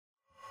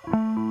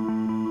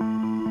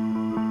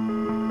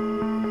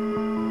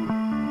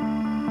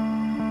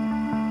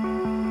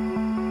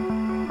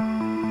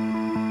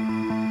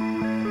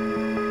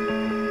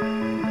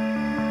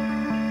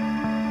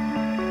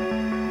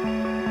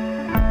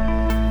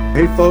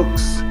Hey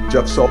folks,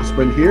 Jeff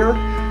Saltzman here,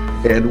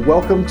 and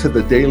welcome to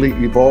the Daily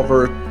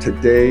Evolver.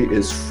 Today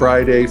is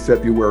Friday,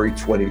 February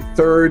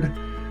 23rd,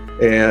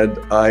 and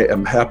I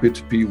am happy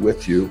to be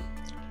with you.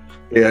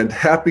 And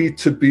happy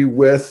to be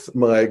with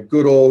my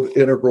good old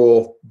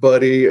integral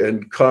buddy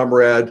and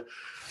comrade,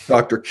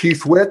 Dr.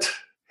 Keith Witt.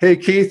 Hey,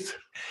 Keith.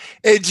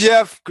 Hey,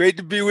 Jeff. Great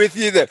to be with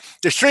you.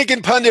 The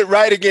shrinking pundit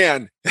right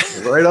again.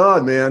 Right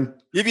on, man.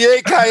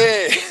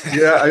 Yippee-ki-yay.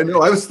 Yeah, I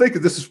know. I was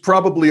thinking this is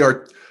probably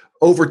our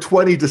over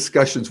 20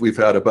 discussions we've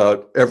had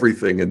about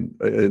everything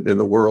in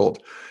the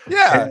world.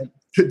 Yeah. And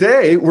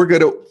today, we're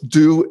going to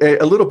do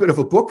a little bit of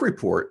a book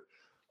report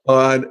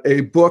on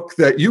a book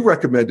that you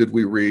recommended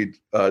we read,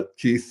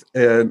 Keith.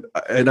 And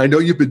I know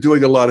you've been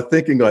doing a lot of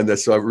thinking on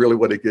this, so I really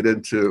want to get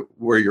into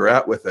where you're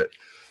at with it.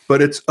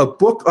 But it's a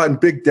book on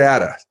big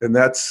data, and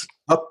that's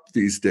up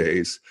these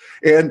days,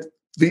 and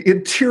the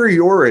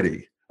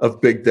interiority of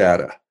big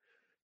data.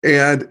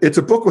 And it's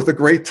a book with a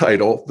great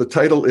title. The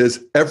title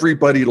is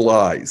Everybody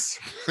Lies.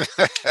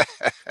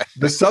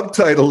 The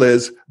subtitle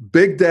is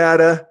Big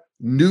Data,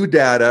 New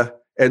Data,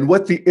 and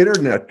What the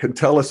Internet Can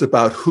Tell Us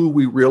About Who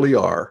We Really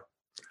Are.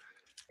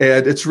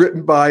 And it's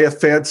written by a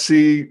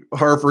fancy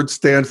Harvard,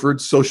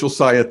 Stanford social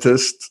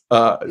scientist.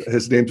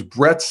 His name's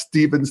Bret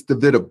Stephens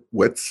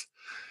Davidowitz.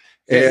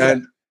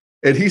 And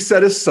he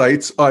set his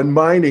sights on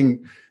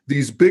mining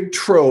these big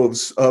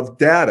troves of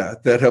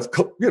data that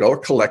are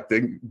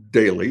collecting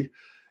daily,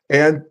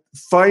 and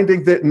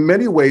finding that in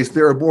many ways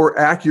they're a more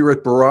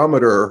accurate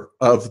barometer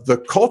of the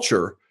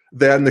culture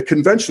than the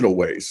conventional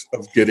ways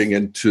of getting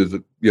into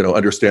the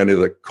understanding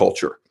of the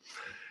culture.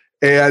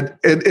 And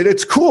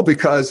it's cool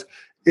because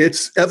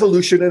it's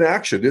evolution in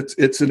action.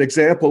 It's an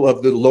example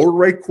of the lower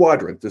right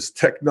quadrant, this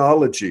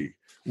technology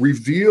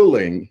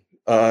revealing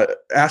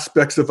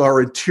aspects of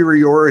our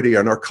interiority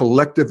and our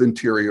collective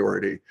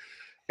interiority.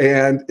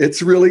 And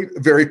it's really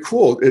very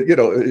cool,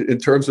 in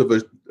terms of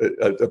a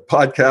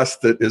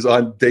podcast that is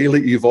on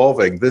daily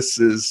evolving. This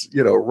is,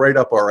 right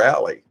up our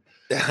alley.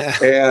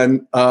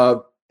 And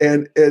I'll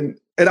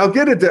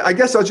get into, I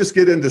guess I'll just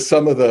get into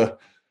some of the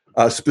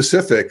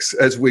specifics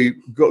as we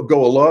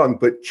go along.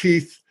 But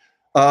Keith,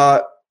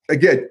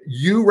 again,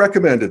 you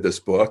recommended this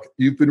book.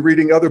 You've been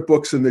reading other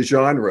books in the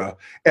genre.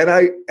 And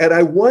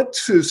I want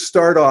to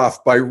start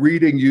off by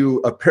reading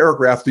you a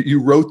paragraph that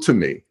you wrote to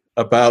me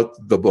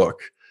about the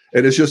book.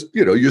 And it's just,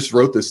 you just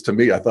wrote this to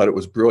me. I thought it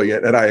was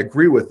brilliant, and I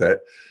agree with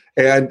it.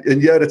 And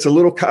yet it's a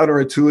little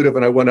counterintuitive,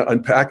 and I want to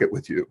unpack it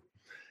with you.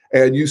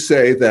 And you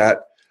say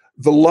that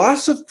the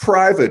loss of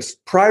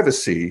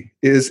privacy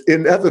is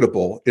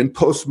inevitable in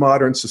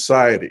postmodern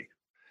society.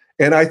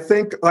 And I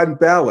think on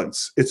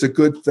balance, it's a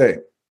good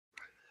thing.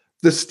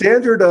 The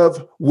standard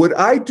of, would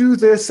I do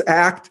this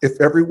act if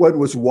everyone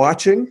was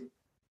watching,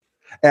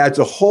 adds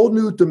a whole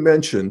new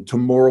dimension to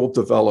moral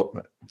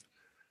development.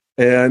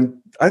 And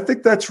I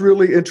think that's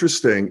really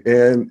interesting,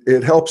 and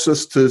it helps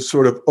us to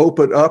sort of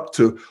open up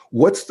to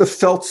what's the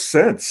felt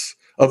sense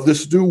of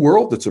this new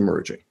world that's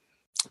emerging.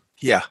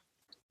 Yeah.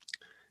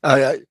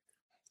 And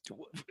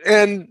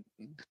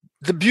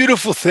the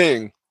beautiful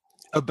thing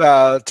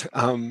about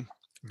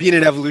being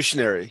an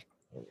evolutionary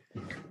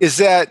is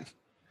that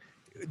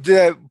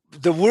the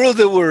world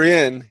that we're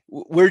in,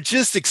 we're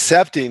just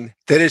accepting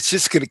that it's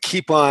just going to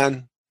keep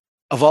on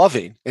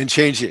evolving and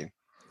changing.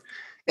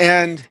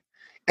 And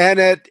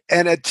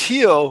at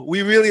Teal,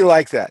 we really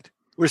like that.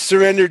 We're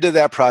surrendered to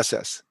that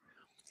process.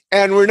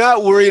 And we're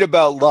not worried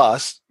about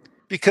loss,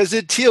 because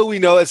at Teal, we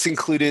know it's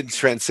included and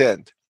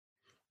transcend.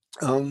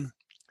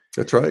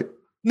 That's right.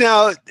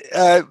 Now,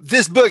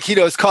 this book,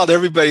 is called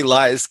Everybody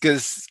Lies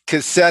because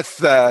Seth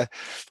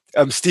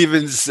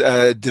Stephens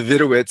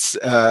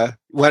Davidowitz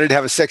wanted to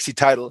have a sexy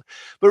title.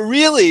 But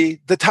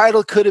really, the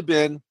title could have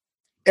been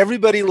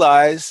Everybody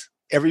Lies,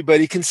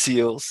 Everybody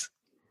Conceals,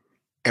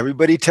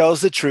 Everybody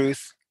Tells the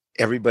Truth,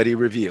 Everybody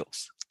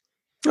Reveals.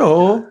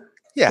 Oh,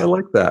 yeah, I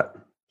like that.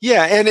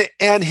 Yeah,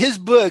 and his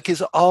book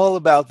is all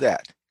about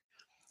that.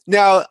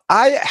 Now,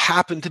 I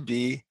happen to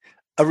be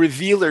a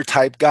revealer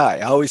type guy.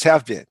 I always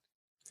have been.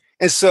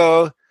 And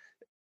so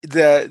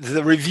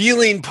the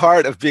revealing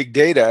part of big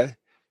data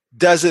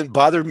doesn't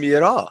bother me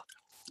at all.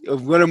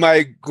 One of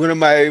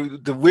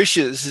the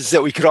wishes is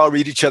that we could all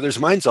read each other's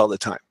minds all the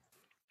time.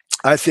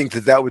 I think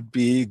that would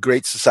be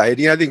great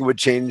society. I think it would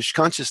change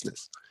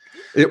consciousness.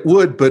 It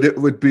would, but it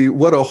would be,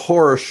 what a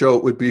horror show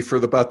it would be for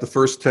about the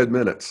first 10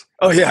 minutes.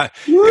 Oh yeah.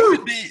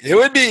 It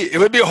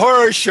would be a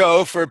horror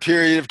show for a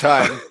period of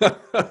time.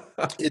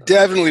 It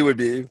definitely would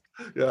be.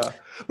 Yeah.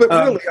 But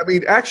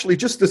really, actually,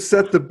 just to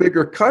set the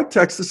bigger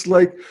context, it's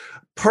like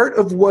part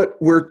of what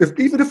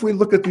even if we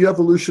look at the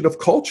evolution of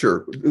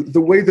culture,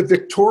 the way the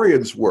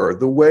Victorians were,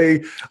 the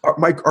way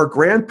our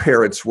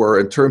grandparents were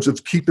in terms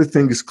of keeping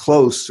things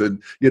close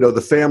and,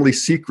 the family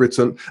secrets.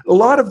 And a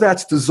lot of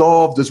that's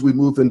dissolved as we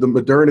move into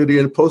modernity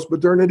and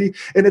post-modernity.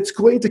 And it's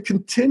going to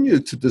continue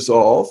to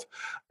dissolve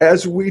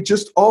as we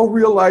just all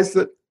realize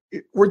that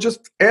we're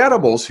just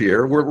animals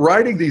here. We're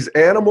riding these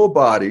animal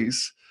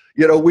bodies.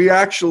 We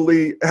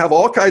actually have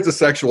all kinds of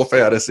sexual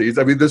fantasies.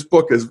 This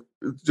book is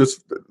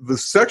just the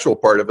sexual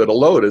part of it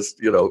alone is,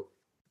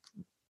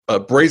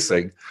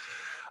 bracing.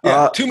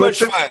 Yeah, too much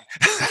fun.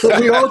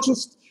 But we all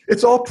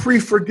it's all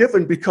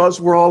pre-forgiven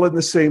because we're all in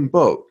the same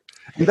boat.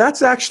 And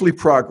that's actually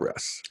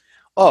progress.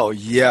 Oh,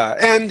 yeah.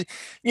 And,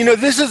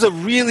 this is a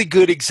really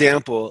good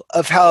example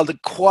of how the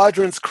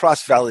quadrants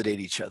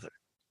cross-validate each other.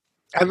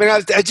 I mean,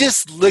 I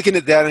just looking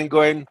at that and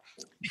going,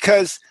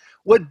 because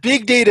what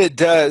big data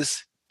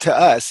does to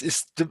us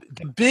is the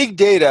big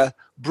data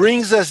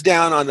brings us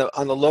down on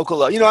the local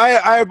level.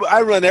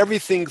 I run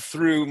everything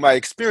through my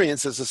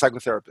experience as a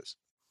psychotherapist.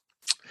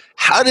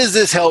 How does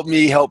this help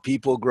me help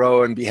people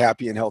grow and be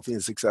happy and healthy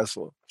and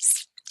successful?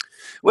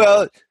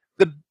 Well,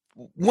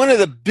 one of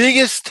the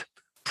biggest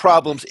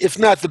problems, if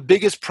not the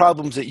biggest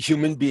problems that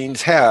human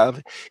beings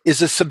have,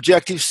 is a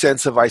subjective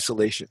sense of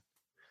isolation,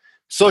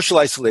 social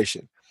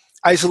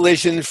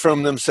isolation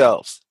from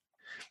themselves.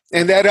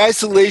 And that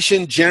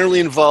isolation generally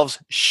involves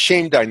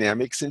shame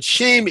dynamics. And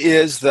shame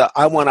is the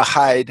I want to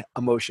hide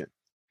emotion.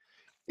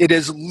 It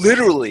is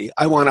literally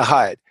I want to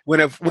hide.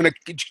 When a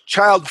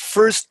child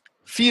first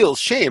feels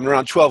shame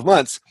around 12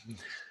 months,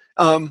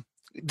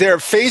 their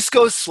face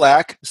goes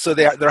slack, so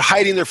they're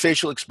hiding their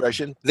facial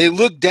expression. They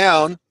look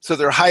down, so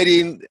they're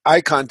hiding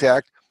eye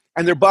contact,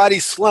 and their body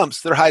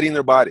slumps, they're hiding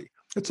their body.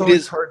 It's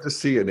always hard to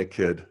see in a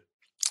kid.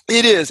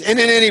 It is, and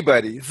in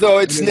anybody, though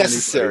it's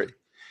necessary.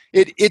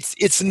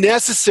 It's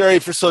necessary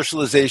for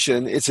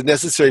socialization. It's a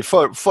necessary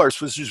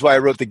force, which is why I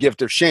wrote The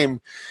Gift of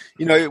Shame.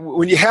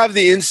 When you have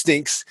the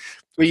instincts,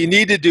 what you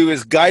need to do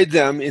is guide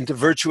them into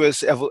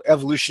virtuous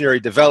evolutionary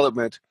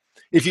development.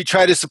 If you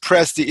try to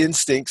suppress the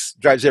instincts,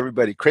 it drives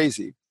everybody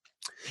crazy.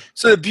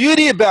 So the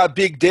beauty about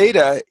big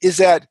data is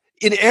that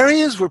in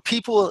areas where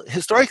people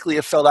historically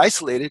have felt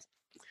isolated,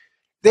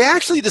 they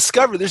actually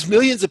discover there's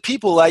millions of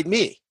people like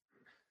me.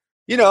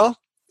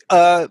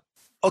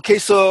 Okay,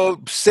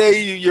 so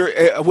say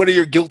you're one of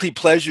your guilty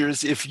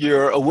pleasures if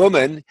you're a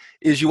woman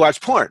is you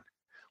watch porn.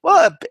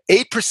 Well,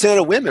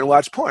 8% of women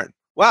watch porn.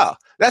 Wow,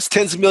 that's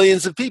tens of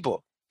millions of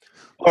people.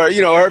 Or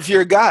if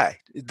you're a guy,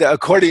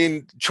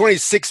 according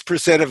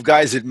 26% of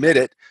guys admit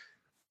it.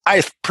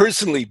 I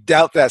personally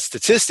doubt that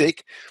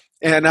statistic,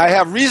 and I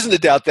have reason to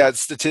doubt that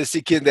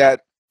statistic in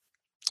that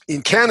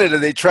in Canada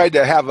they tried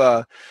to have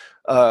a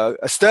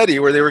study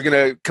where they were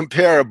going to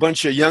compare a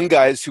bunch of young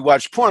guys who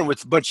watched porn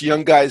with a bunch of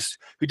young guys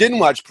who didn't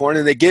watch porn,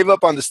 and they gave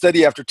up on the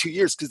study after 2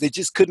 years because they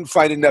just couldn't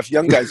find enough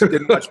young guys who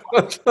didn't watch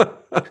porn.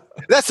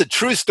 That's a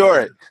true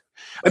story.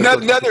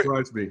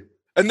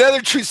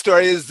 Another true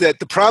story is that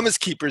the Promise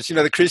Keepers,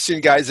 the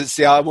Christian guys that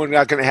say, I'm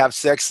not going to have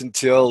sex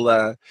until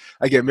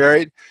I get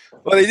married.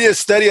 Well, they did a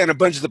study on a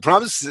bunch of the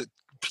Promise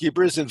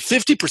Keepers, and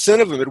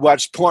 50% of them had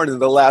watched porn in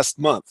the last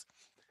month.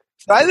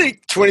 So I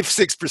think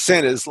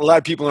 26% is a lot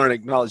of people aren't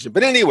acknowledging.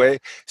 But anyway,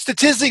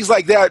 statistics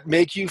like that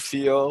make you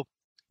feel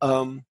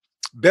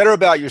better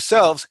about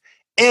yourselves,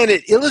 and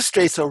it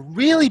illustrates a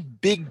really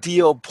big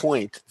deal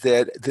point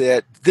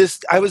that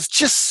I was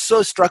just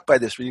so struck by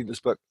this reading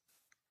this book.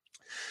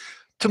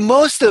 To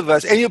most of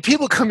us, and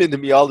people come into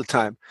me all the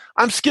time,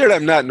 I'm scared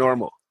I'm not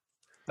normal.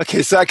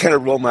 Okay, so I kind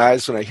of roll my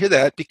eyes when I hear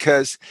that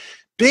because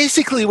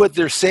basically what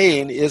they're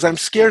saying is I'm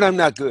scared I'm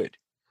not good.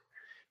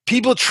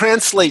 People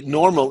translate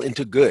normal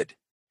into good.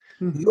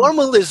 Mm-hmm.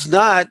 Normal is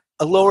not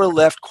a lower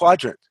left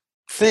quadrant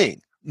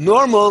thing.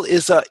 Normal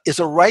is a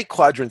right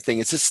quadrant thing.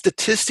 It's a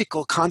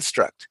statistical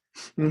construct.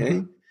 Okay?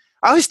 Mm-hmm.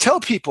 I always tell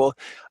people,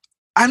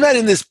 I'm not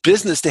in this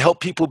business to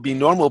help people be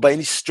normal by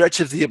any stretch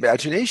of the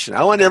imagination.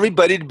 I want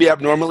everybody to be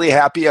abnormally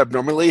happy,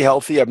 abnormally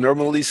healthy,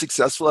 abnormally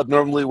successful,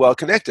 abnormally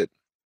well-connected.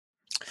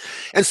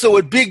 And so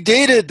what big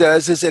data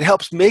does is it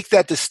helps make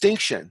that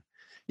distinction.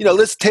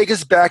 Let's take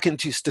us back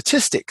into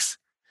statistics.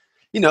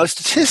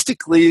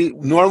 Statistically,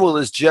 normal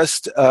is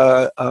just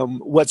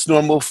what's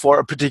normal for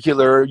a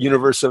particular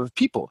universe of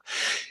people.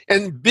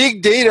 And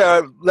big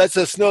data lets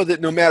us know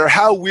that no matter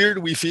how weird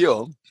we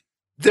feel,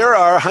 there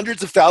are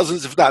hundreds of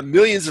thousands, if not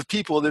millions of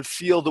people that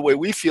feel the way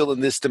we feel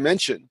in this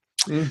dimension.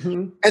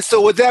 Mm-hmm. And so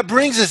what that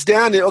brings us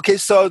down to, okay,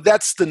 so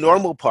that's the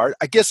normal part.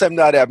 I guess I'm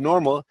not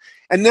abnormal.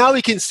 And now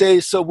we can say,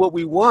 so what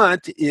we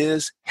want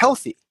is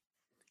healthy.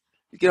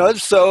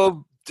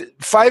 So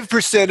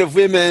 5% of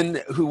women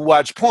who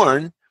watch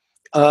porn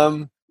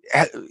look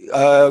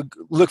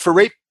for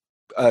rape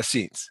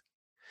scenes.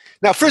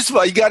 Now, first of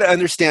all, you got to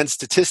understand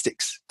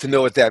statistics to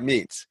know what that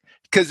means.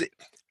 Because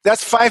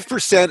that's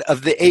 5%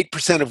 of the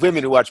 8% of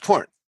women who watch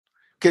porn.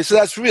 Okay, so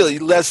that's really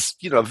less,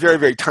 a very,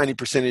 very tiny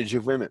percentage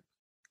of women.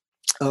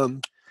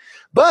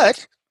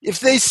 But if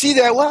they see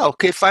that, wow,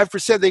 okay,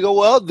 5%, they go,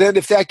 well, then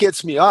if that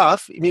gets me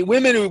off,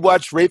 women who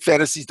watch rape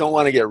fantasies don't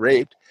want to get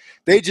raped.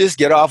 They just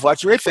get off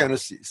watching rape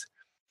fantasies.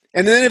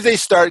 And then if they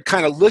start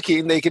kind of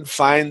looking, they can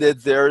find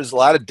that there's a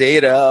lot of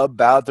data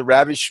about the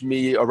ravish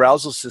me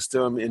arousal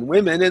system in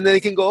women, and they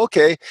can go,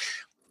 okay,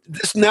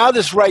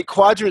 this right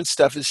quadrant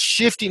stuff is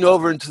shifting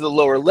over into the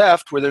lower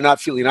left where they're not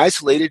feeling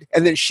isolated,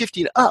 and then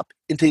shifting up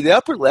into the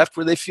upper left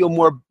where they feel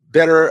more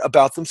better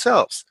about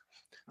themselves.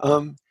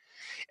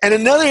 And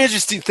another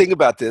interesting thing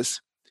about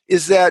this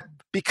is that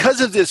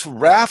because of this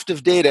raft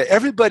of data,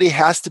 everybody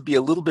has to be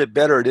a little bit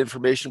better at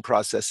information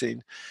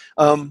processing.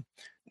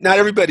 Not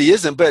everybody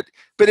isn't, but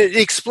it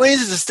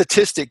explains a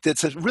statistic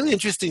that's a really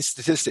interesting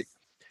statistic.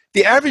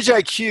 The average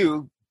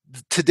IQ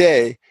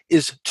today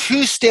is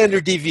 2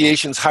 standard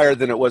deviations higher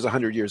than it was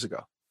 100 years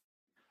ago.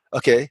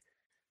 Okay,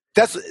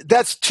 that's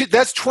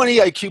 20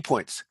 IQ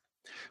points.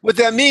 What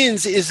that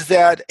means is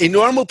that a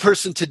normal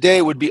person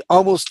today would be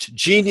almost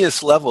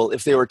genius level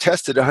if they were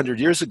tested 100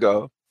 years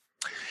ago.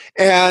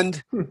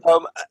 And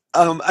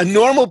a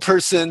normal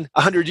person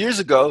 100 years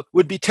ago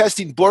would be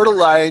testing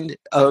borderline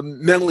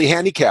mentally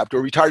handicapped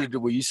or retarded,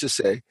 we used to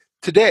say,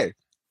 today.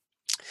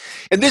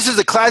 And this is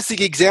a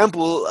classic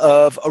example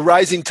of a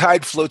rising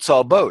tide floats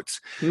all boats.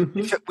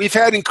 Mm-hmm. We've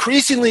had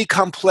increasingly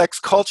complex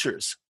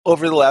cultures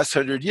over the last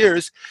 100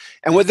 years.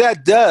 And what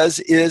that does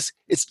is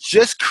it's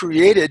just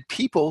created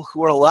people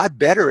who are a lot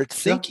better at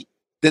thinking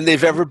than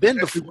they've ever been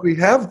before. We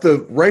have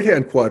the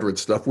right-hand quadrant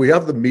stuff. We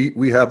have the meat.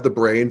 We have the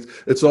brains.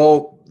 It's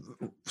all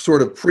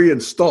sort of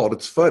pre-installed.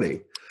 It's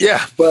funny.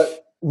 Yeah.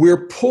 But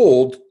we're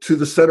pulled to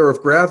the center of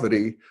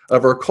gravity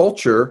of our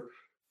culture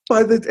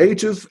by the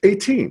age of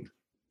 18.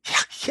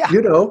 Yeah.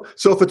 You know,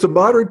 so if it's a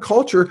modern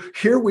culture,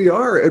 here we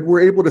are, and we're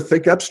able to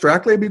think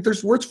abstractly. I mean,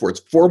 there's words for it.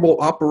 It's formal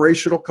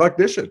operational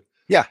cognition.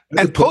 Yeah,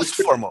 and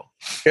post-formal.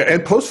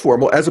 And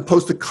post-formal, as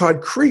opposed to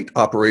concrete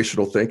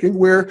operational thinking,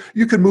 where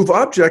you can move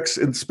objects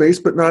in space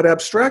but not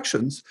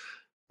abstractions.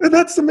 And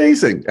that's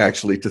amazing,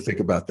 actually, to think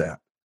about that.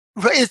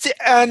 Right, it's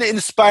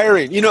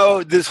inspiring. You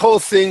know, this whole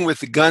thing with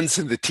the guns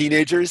and the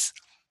teenagers.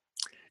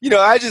 You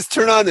know, I just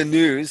turn on the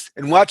news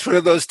and watch one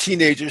of those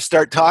teenagers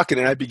start talking,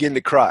 and I begin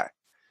to cry.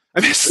 I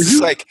mean, it's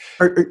just like...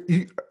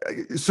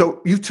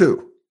 So you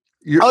too?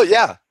 Oh,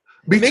 yeah.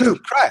 Me too. It makes me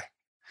cry.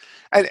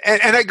 And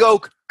I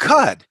go,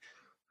 God,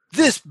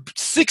 this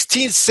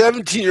 16,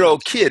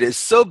 17-year-old kid is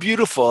so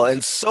beautiful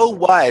and so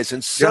wise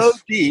and so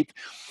deep.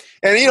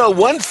 And, you know,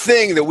 one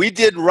thing that we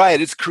did right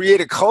is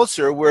create a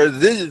culture where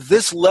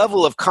this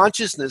level of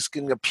consciousness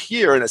can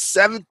appear in a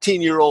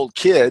 17-year-old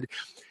kid,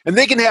 and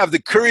they can have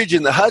the courage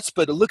and the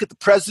chutzpah to look at the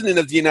president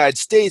of the United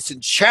States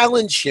and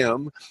challenge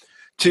him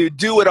to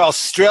do what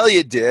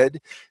Australia did.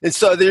 And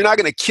so they're not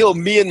going to kill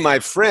me and my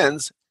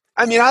friends.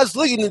 I mean, I was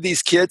looking at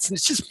these kids, and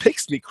it just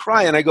makes me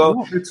cry. And I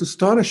go, it's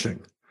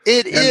astonishing.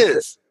 It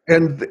is.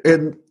 And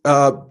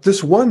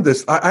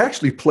I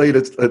actually played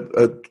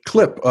a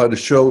clip on a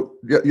show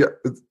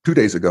 2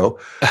 days ago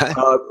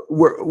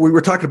where we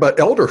were talking about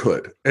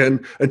elderhood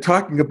and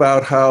talking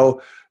about how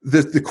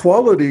the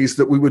qualities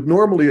that we would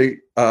normally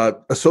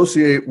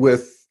associate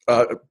with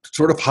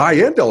sort of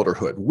high-end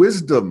elderhood,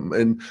 wisdom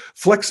and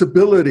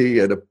flexibility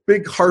and a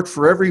big heart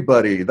for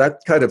everybody, that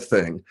kind of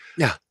thing,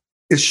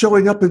 is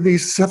showing up in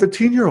these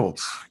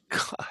 17-year-olds.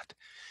 God.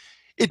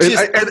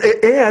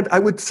 And I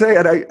would say,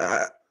 and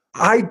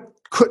I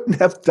couldn't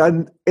have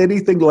done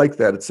anything like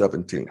that at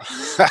 17,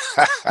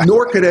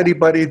 nor could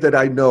anybody that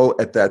I know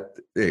at that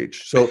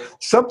age. So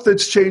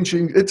something's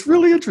changing. It's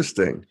really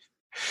interesting.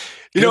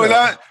 You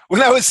know,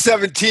 when I was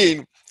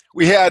 17,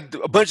 we had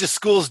a bunch of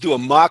schools do a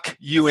mock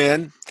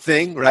UN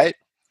thing, right?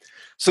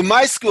 So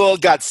my school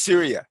got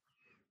Syria.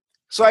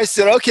 So I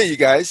said, okay, you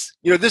guys,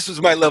 you know, this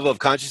was my level of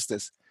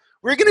consciousness.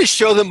 We're going to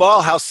show them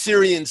all how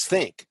Syrians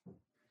think.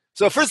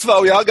 So first of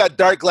all, we all got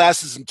dark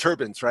glasses and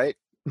turbans, right?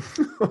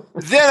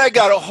 Then I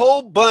got a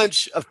whole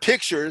bunch of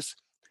pictures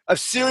of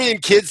Syrian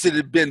kids that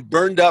had been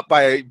burned up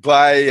by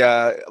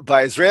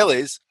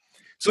Israelis.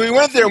 So we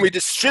went there and we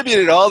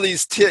distributed all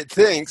these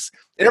things,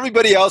 and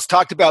everybody else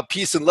talked about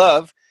peace and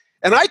love.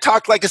 And I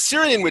talked like a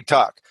Syrian would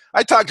talk.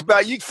 I talked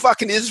about, you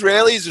fucking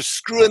Israelis are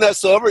screwing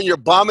us over and you're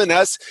bombing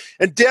us,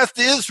 and death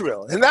to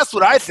Israel. And that's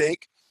what I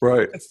think.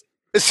 Right.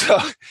 So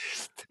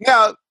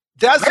now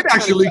that's... I'd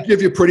actually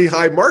give you pretty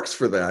high marks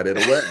for that in a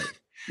way.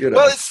 You know,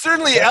 well, it's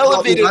certainly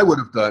elevated. I would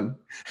have done.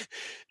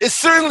 It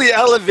certainly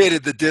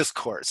elevated the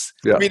discourse.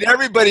 Yeah. I mean,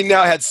 everybody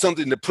now had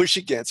something to push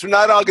against. We're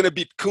not all going to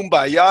be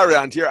kumbaya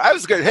around here. I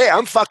was going, hey,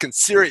 I'm fucking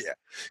Syria.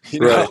 You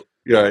know? Right.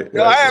 Yeah,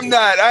 no, I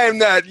am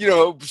not, you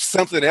know,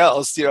 something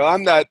else. You know,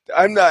 I'm not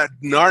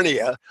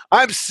Narnia.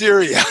 I'm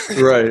Syria.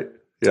 Right.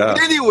 Yeah.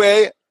 But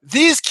anyway,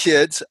 these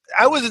kids,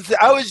 I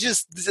was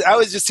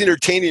just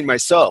entertaining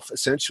myself,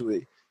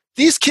 essentially.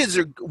 These kids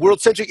are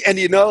world-centric, and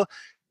you know,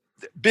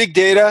 big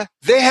data,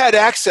 they had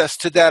access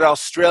to that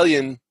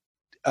Australian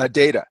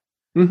data.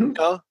 Mm-hmm. You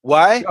know?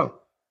 Why? Yeah.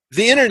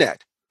 The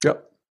internet.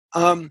 Yep.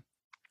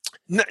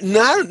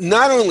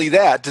 Not only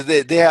that, do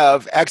they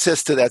have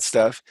access to that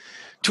stuff.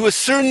 To a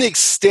certain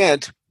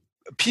extent,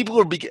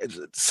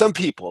 some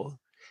people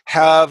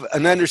have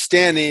an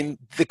understanding.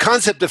 The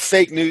concept of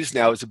fake news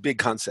now is a big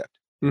concept.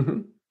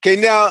 Mm-hmm. Okay,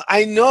 now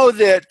I know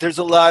that there's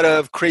a lot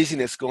of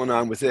craziness going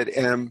on with it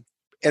and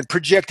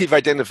projective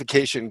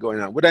identification going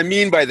on. What I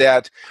mean by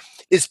that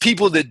is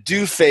people that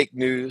do fake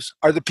news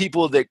are the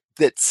people that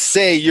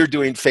say you're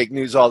doing fake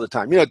news all the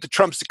time. You know,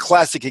 Trump's the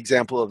classic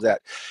example of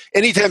that.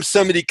 Anytime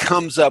somebody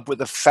comes up with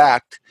a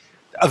fact,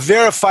 a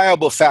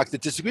verifiable fact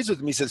that disagrees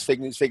with him, he says fake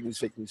news, fake news,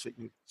 fake news, fake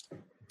news.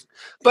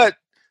 But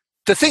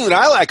the thing that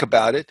I like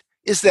about it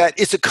is that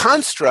it's a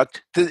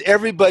construct that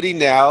everybody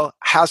now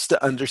has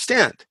to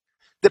understand.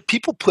 That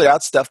people put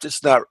out stuff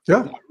that's not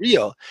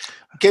real.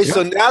 Okay,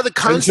 so now the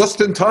concept... And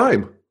just in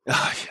time.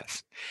 Oh,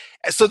 yes.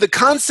 So the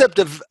concept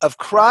of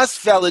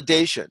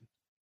cross-validation,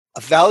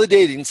 of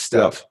validating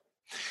stuff.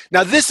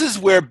 Now, this is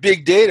where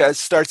big data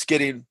starts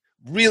getting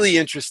really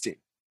interesting.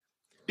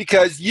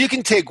 Because you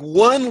can take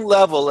one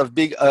level of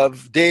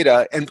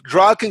data and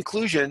draw a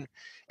conclusion,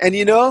 and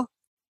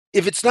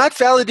if it's not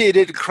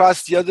validated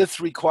across the other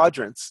three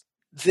quadrants,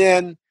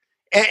 then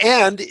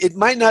and it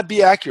might not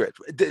be accurate.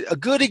 A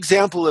good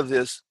example of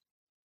this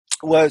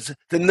was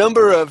the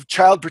number of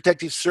Child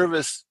Protective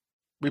Service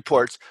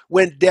reports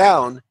went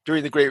down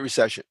during the Great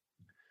Recession.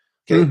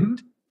 Okay, that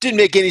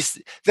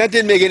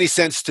didn't make any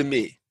sense to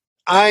me.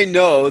 I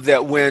know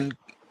that when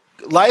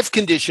life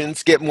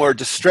conditions get more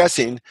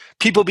distressing,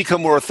 people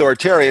become more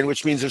authoritarian,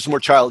 which means there's more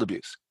child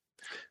abuse.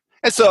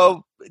 And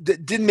so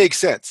it didn't make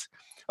sense.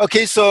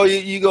 Okay, so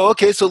you go,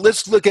 okay, so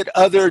let's look at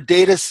other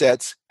data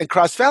sets and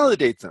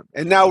cross-validate them.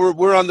 And now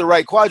we're on the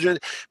right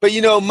quadrant. But,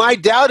 my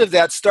doubt of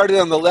that started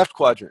on the left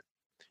quadrant.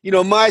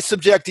 My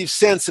subjective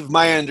sense of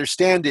my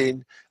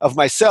understanding of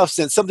myself,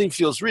 since something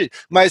feels real,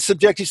 my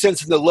subjective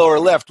sense in the lower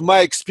left,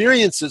 my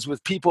experiences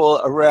with people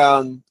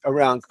around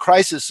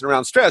crisis and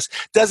around stress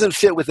doesn't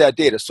fit with that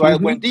data. So I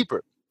went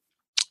deeper.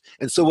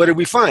 And so what did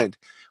we find?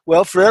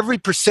 Well, for every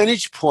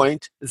percentage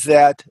point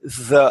that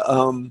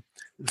the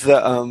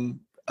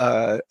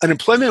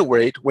unemployment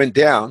rate went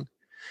down,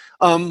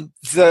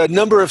 the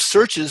number of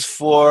searches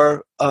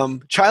for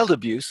child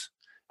abuse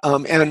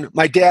and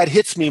my dad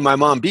hits me, my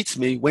mom beats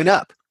me, went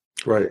up.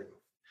 Right.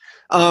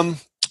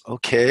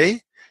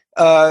 Okay.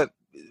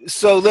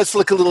 So let's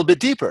look a little bit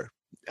deeper.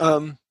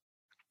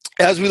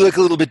 As we look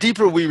a little bit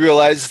deeper, we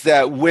realize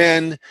that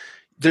when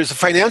there's a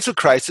financial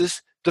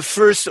crisis, the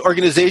first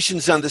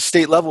organizations on the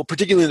state level,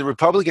 particularly in the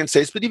Republican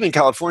states, but even in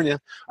California,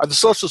 are the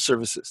social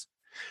services.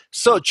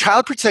 So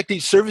Child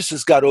Protective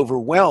Services got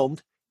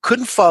overwhelmed,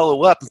 couldn't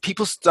follow up, and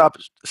people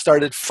stopped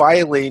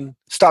filing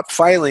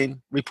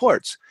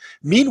reports.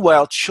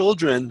 Meanwhile,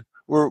 children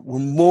were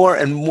more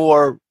and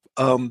more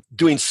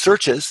doing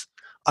searches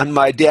on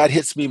my dad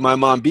hits me, my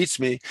mom beats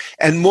me,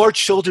 and more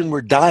children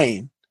were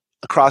dying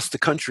across the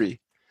country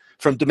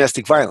from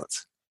domestic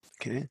violence.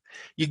 Okay,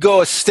 you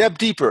go a step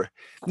deeper.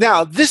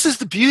 Now, this is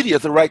the beauty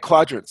of the right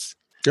quadrants.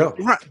 Yeah.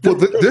 Well,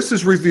 this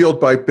is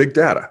revealed by big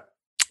data.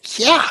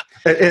 Yeah.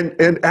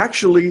 And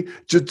actually,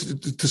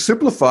 to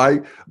simplify,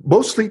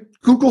 mostly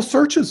Google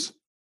searches.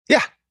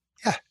 Yeah.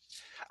 Yeah.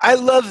 I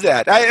love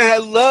that. I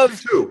love Me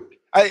too.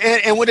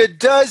 And what it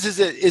does is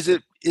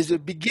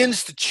it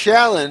begins to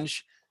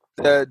challenge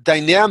the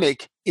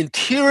dynamic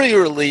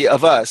interiorly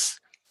of us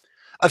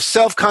of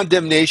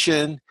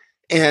self-condemnation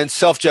and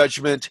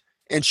self-judgment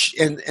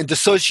and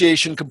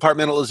dissociation,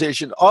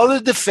 compartmentalization, all the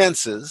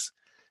defenses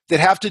that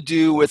have to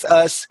do with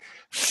us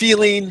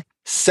feeling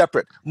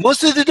separate.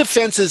 Most of the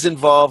defenses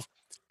involve,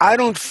 I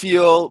don't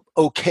feel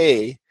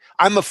okay.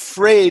 I'm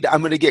afraid I'm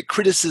going to get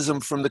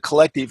criticism from the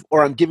collective,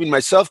 or I'm giving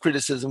myself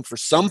criticism for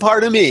some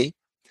part of me,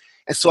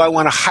 and so I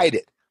want to hide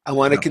it. I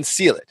want to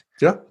conceal it.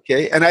 Yeah.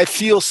 Okay. And I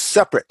feel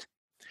separate.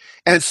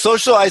 And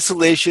social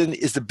isolation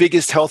is the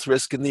biggest health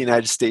risk in the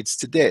United States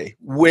today,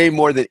 way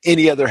more than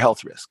any other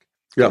health risk.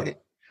 Okay? Yeah.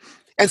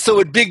 And so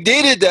what big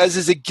data does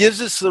is it gives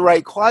us the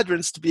right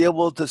quadrants to be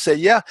able to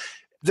say,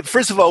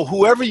 first of all,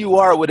 whoever you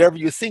are, whatever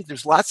you think,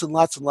 there's lots and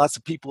lots and lots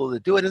of people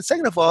that do it. And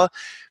second of all,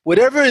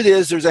 whatever it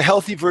is, there's a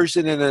healthy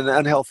version and an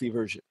unhealthy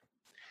version.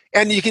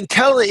 And you can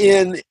tell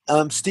in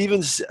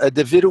Stevens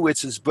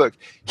Davidowitz's book,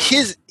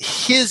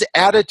 his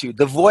attitude,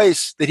 the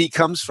voice that he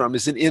comes from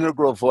is an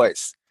integral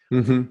voice.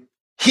 Mm-hmm.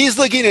 He's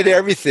looking at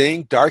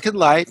everything, dark and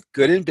light,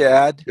 good and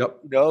bad.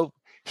 Yep.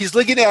 He's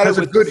looking at Has it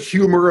a with good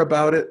humor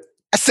about it.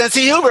 a sense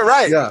of humor,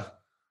 right? Yeah.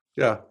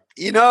 Yeah.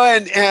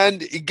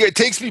 And it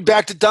takes me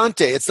back to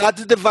Dante. It's not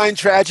the divine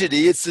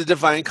tragedy, it's the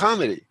divine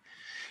comedy.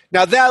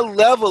 Now, that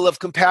level of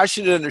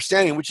compassionate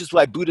understanding, which is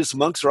why Buddhist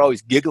monks are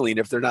always giggling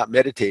if they're not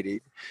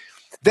meditating,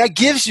 that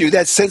gives you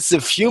that sense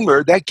of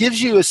humor, that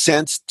gives you a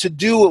sense to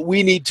do what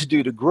we need to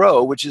do to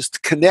grow, which is to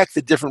connect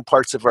the different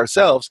parts of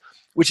ourselves,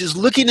 which is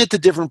looking at the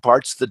different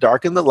parts, the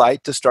dark and the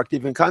light,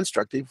 destructive and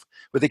constructive,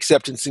 with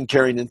acceptance and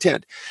caring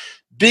intent.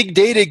 Big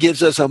data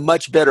gives us a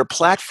much better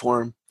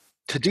platform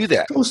to do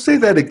that. Oh, say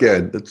that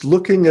again. It's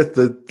looking at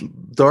the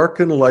dark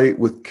and light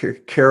with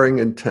caring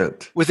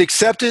intent. With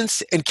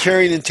acceptance and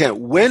caring intent.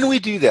 When we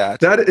do that...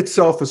 That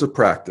itself is a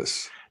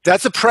practice.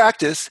 That's a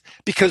practice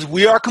because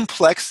we are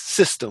complex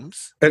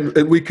systems. And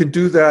we can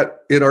do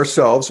that in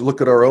ourselves,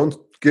 look at our own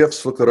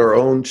gifts, look at our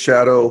own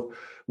shadow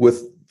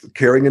with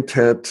caring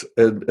intent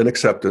and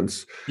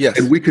acceptance. Yes.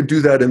 And we can do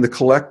that in the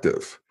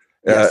collective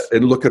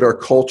and look at our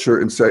culture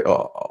and say,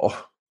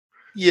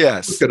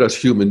 yes, look at us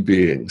human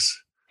beings.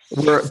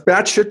 We're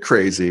batshit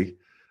crazy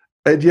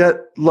and yet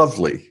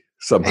lovely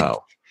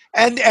somehow.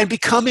 And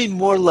becoming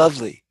more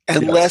lovely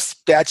and less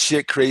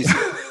batshit crazy.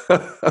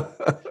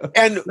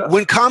 And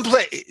when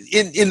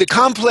in the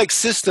complex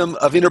system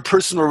of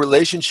interpersonal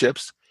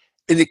relationships,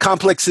 in the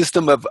complex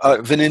system of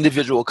an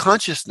individual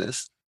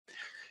consciousness,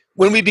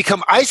 When we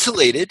become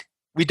isolated,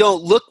 we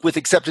don't look with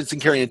acceptance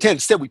and caring intent.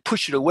 Instead, we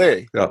push it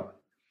away. Yeah.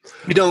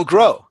 We don't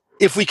grow.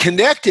 If we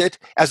connect it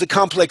as a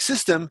complex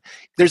system,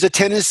 there's a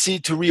tendency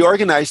to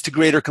reorganize to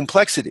greater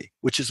complexity,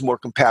 which is more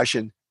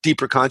compassion,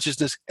 deeper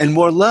consciousness, and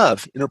more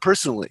love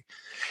interpersonally.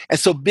 And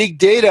so big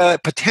data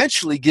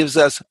potentially gives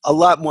us a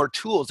lot more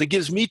tools. It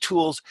gives me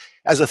tools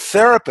as a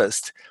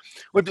therapist.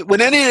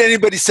 When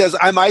anybody says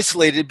I'm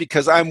isolated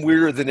because I'm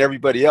weirder than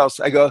everybody else,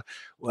 I go,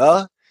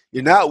 well,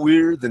 you're not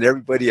weirder than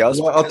everybody else.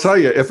 Well, I'll tell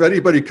you, if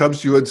anybody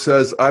comes to you and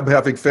says, I'm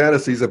having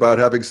fantasies about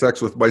having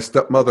sex with my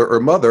stepmother or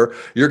mother,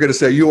 you're going to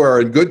say you are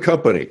in good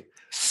company.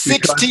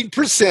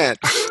 16%.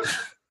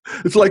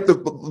 It's like the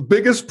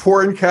biggest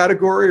porn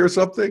category or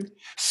something.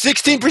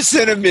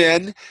 16% of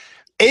men,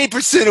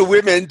 8% of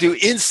women do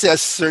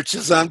incest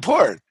searches on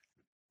porn.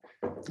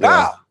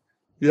 Wow.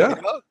 Yeah.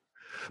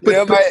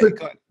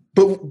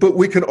 But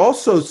we can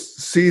also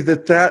see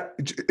that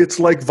it's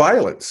like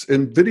violence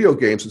in video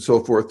games and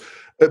so forth.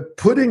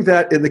 Putting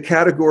that in the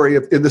category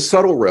of in the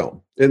subtle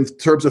realm in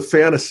terms of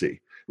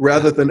fantasy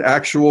rather than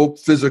actual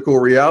physical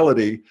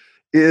reality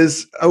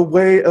is a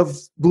way of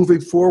moving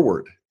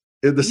forward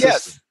in the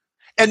system.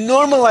 And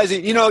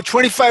normalizing,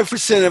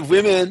 25% of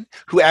women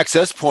who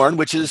access porn,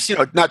 which is,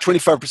 not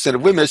 25%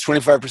 of women, it's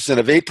 25%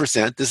 of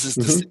 8%. This is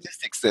the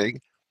statistics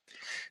thing.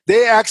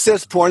 They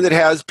access porn that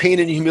has pain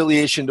and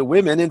humiliation to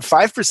women, and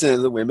 5%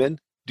 of the women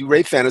do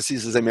rape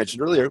fantasies, as I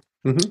mentioned earlier.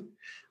 Mm-hmm.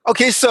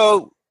 Okay,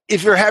 so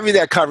if you're having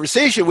that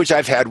conversation, which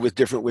I've had with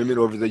different women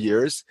over the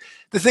years,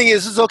 the thing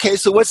is okay,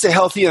 so what's the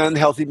healthy and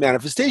unhealthy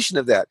manifestation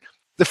of that?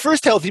 The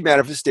first healthy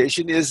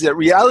manifestation is that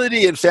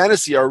reality and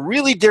fantasy are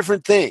really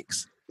different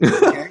things.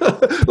 Okay?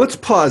 Let's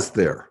pause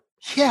there.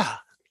 Yeah.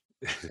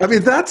 I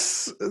mean,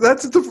 that's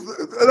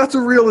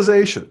a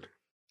realization.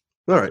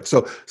 All right.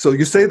 So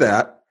you say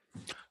that.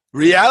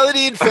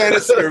 Reality and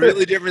fantasy are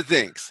really different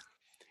things.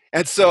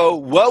 And so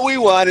what we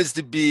want is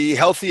to be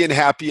healthy and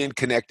happy and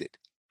connected.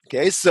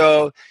 Okay.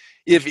 So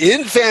if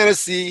in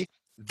fantasy,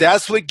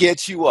 that's what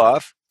gets you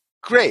off,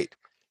 great.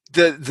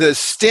 The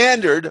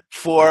standard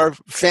for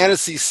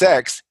fantasy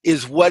sex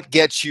is what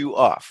gets you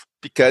off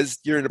because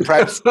you're in a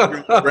private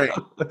secret brain.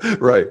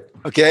 Right.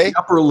 Okay. The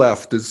upper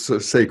left is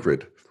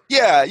sacred.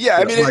 Yeah.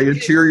 I mean, my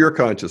interior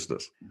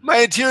consciousness.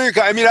 I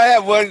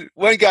have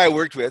one guy I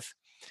worked with.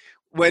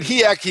 When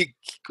he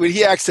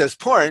accessed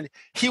porn,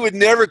 he would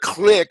never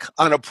click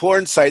on a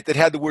porn site that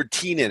had the word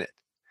teen in it.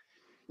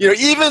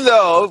 Even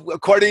though,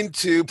 according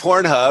to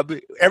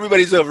Pornhub,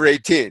 everybody's over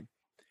 18.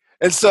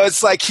 And so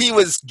it's like he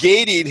was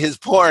gating his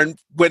porn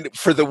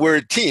for the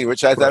word teen,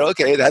 which I thought,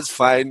 okay, that's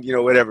fine,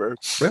 whatever.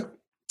 Yeah.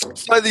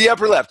 So the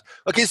upper left.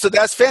 Okay, so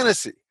that's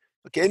fantasy.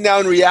 Okay, now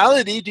in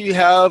reality, do you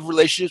have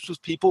relationships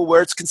with people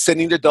where it's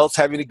consenting adults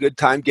having a good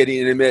time, getting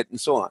intimate, and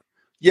so on?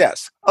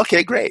 Yes.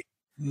 Okay, great.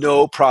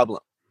 No problem.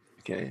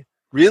 Okay.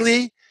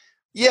 Really?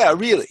 Yeah,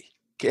 really.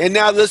 Okay. And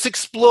now let's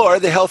explore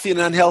the healthy and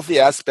unhealthy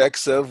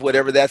aspects of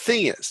whatever that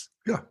thing is.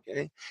 Yeah.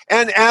 Okay.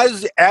 And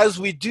as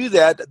we do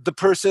that, the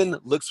person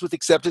looks with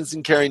acceptance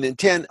and caring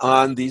intent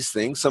on these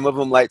things. Some of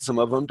them light, some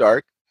of them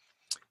dark.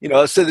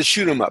 So the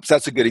shoot 'em ups.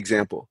 That's a good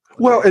example.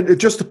 Well, and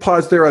just to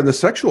pause there on the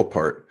sexual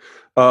part,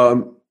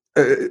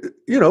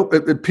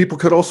 people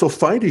could also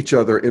find each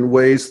other in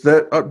ways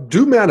that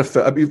do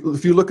manifest. I mean,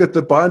 if you look at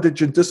the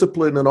bondage and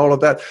discipline and all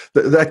of that,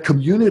 that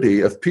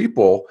community of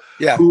people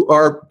who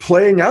are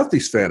playing out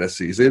these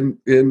fantasies in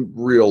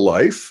real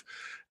life,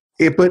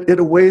 but in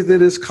a way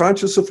that is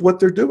conscious of what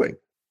they're doing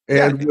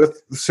and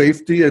with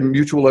safety and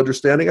mutual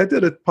understanding. I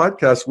did a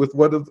podcast with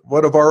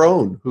one of our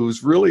own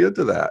who's really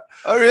into that.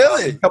 Oh,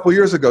 really? A couple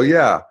years ago,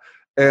 yeah.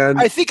 And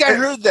I think I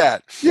heard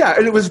that. Yeah,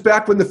 and it was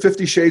back when the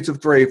 50 Shades of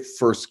Grey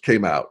first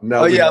came out.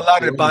 Now a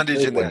lot of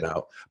bondage in that.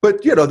 Now.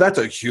 But that's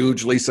a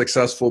hugely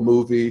successful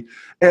movie,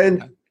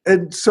 and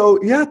so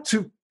in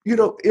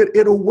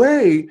a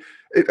way,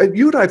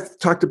 you and I've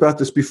talked about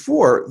this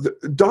before.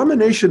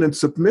 Domination and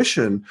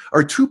submission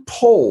are two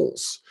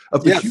poles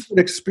of the human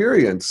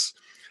experience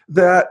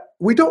that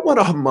we don't want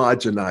to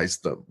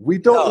homogenize them. We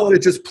don't want to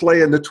just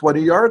play in the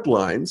 20-yard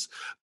lines.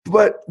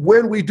 But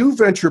when we do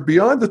venture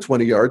beyond the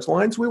 20 yards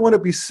lines, we want to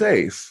be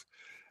safe.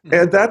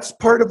 And that's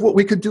part of what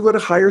we could do at a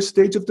higher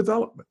stage of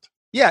development.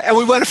 Yeah, and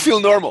we want to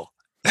feel normal.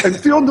 And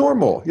feel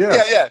normal,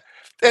 Yeah.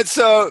 And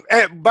so,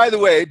 by the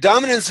way,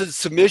 dominance and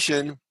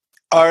submission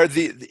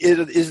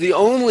is the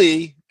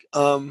only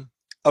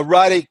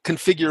erotic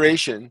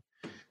configuration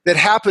that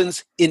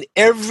happens in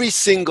every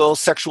single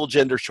sexual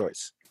gender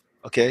choice.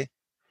 Okay?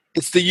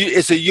 It's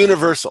a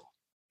universal.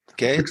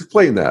 Okay?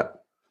 Explain that.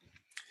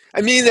 I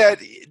mean that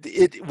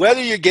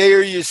whether you're gay or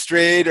you're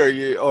straight or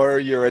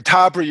you're a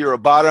top or you're a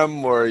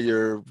bottom or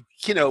you're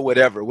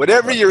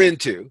whatever you're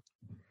into,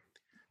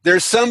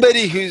 there's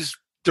somebody who's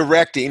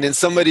directing and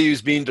somebody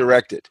who's being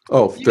directed.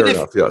 Oh, fair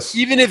enough. Yes.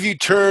 Even if you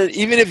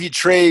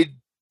trade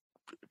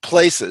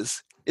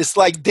places, it's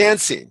like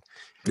dancing.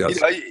 Yes.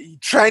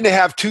 Trying to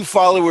have two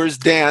followers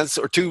dance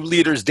or two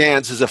leaders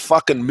dance is a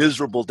fucking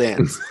miserable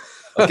dance.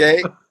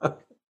 Okay.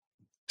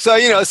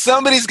 So,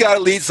 somebody's got to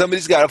lead,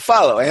 somebody's got to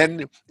follow.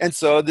 And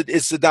so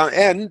it's the down,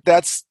 and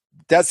that's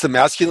that's the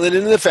masculine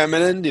and the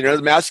feminine. You know,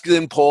 the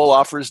masculine pole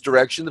offers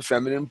direction, the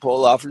feminine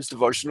pole offers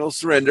devotional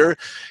surrender.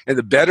 And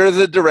the better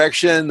the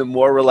direction, the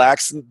more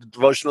relaxed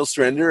devotional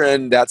surrender.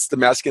 And that's the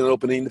masculine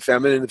opening the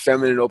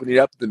feminine opening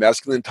up, the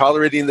masculine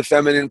tolerating the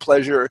feminine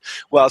pleasure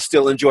while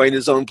still enjoying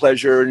his own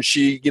pleasure. And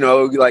she, you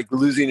know, like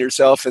losing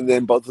herself, and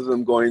then both of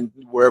them going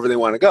wherever they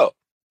want to go.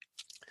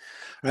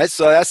 Right?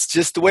 So that's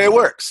just the way it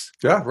works.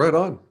 Yeah, right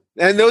on.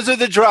 And those are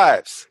the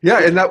drives. Yeah,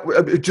 and that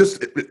it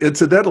just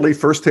incidentally,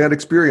 firsthand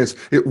experience,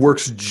 it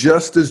works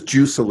just as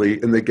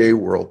juicily in the gay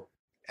world.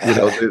 You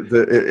know,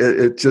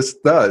 it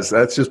just does.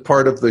 That's just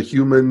part of the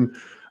human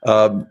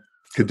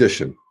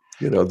condition.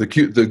 You know, the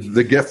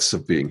gifts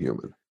of being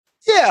human.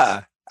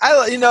 Yeah,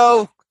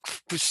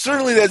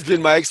 certainly that's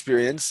been my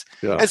experience.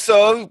 Yeah. And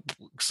so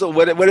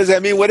what does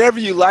that mean? Whatever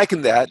you like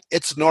in that,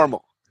 it's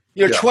normal.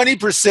 You know,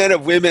 20%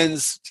 of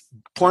women's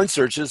porn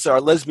searches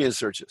are lesbian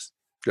searches.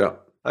 Yeah.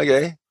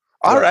 Okay.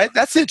 All right,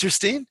 that's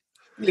interesting.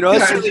 You know,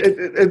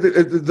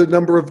 the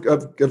number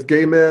of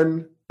gay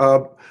men,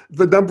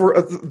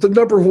 the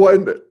number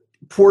one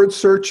porn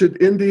search in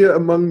India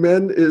among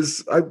men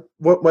is I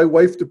want my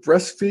wife to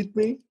breastfeed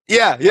me.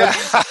 Yeah.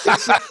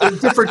 It's in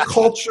different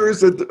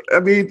cultures, and I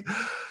mean,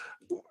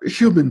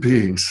 human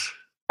beings.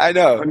 I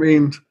know. I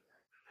mean,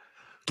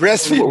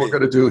 breastfeed. What we're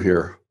going to do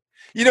here.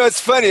 You know, it's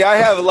funny.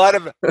 I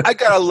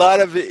got a lot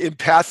of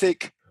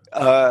empathic.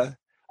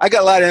 I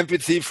got a lot of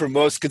empathy for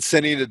most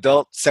consenting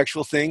adult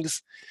sexual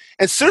things.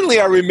 And certainly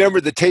I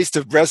remember the taste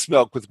of breast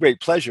milk with great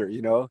pleasure,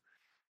 you know.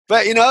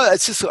 But, you know,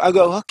 it's just, I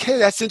go, okay,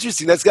 that's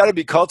interesting. That's got to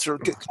be cultural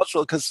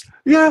because...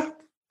 Yeah.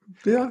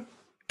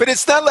 But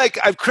it's not like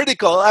I'm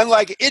critical. I'm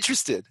like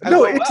interested.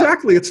 No,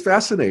 exactly. It's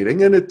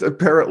fascinating. And it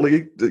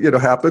apparently, you know,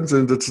 happens,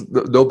 and it's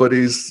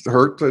nobody's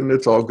hurt and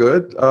it's all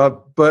good.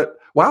 But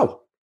wow.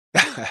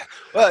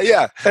 Well,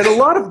 yeah. And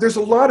there's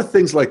a lot of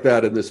things like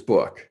that in this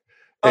book.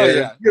 Oh, and,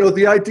 yeah. You know,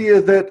 the idea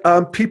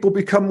that people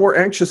become more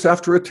anxious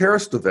after a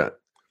terrorist event.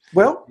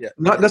 Well,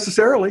 not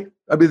necessarily.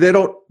 I mean, they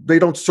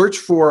don't search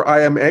for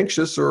 "I am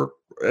anxious" or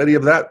any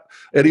of that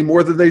any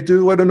more than they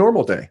do on a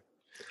normal day.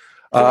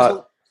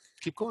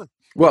 Keep going.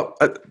 Well,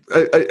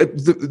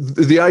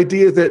 the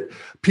idea that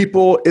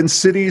people in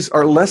cities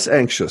are less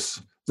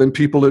anxious than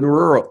people in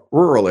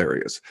rural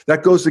areas,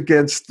 that goes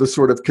against the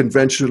sort of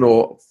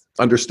conventional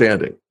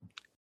understanding.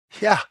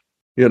 Yeah.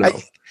 You know.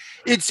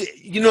 It's,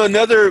 you know,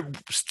 another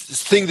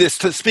thing,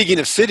 speaking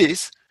of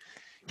cities,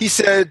 he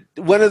said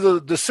one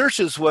of the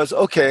searches was,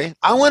 okay,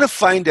 I want to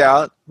find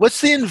out what's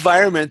the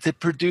environment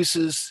that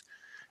produces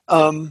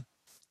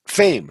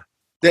fame,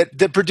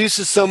 that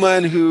produces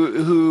someone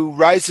who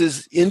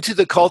rises into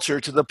the culture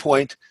to the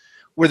point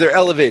where they're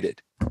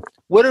elevated.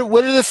 What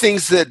are the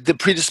things that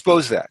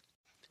predispose that?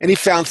 And he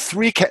found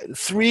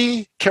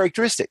three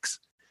characteristics.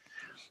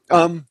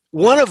 One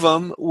of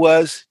them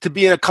was to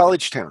be in a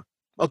college town.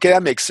 Okay,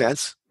 that makes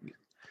sense.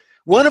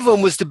 One of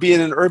them was to be in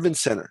an urban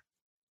center.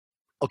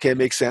 Okay, it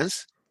makes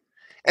sense.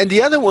 And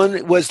the other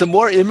one was the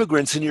more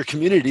immigrants in your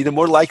community, the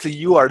more likely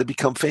you are to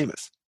become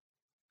famous.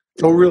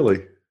 Oh,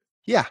 really?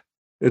 Yeah.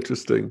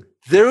 Interesting.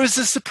 There was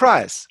a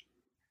surprise.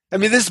 I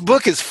mean, this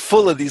book is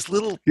full of these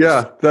little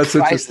that's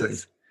surprises.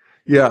 Interesting.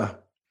 Yeah.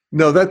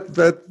 No,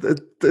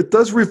 that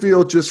does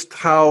reveal just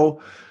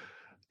how,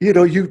 you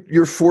know,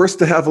 you're forced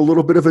to have a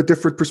little bit of a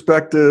different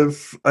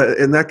perspective,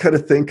 and that kind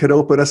of thing can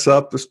open us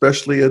up,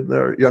 especially in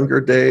their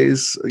younger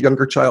days,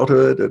 younger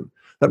childhood, and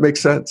that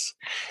makes sense.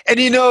 And,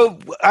 you know,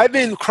 I've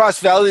been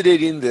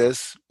cross-validating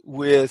this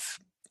with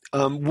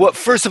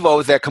first of all,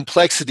 with that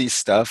complexity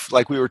stuff,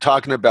 like we were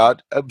talking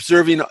about,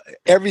 observing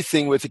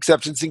everything with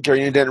acceptance and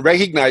caring intent,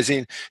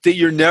 recognizing that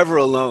you're never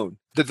alone,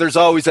 that there's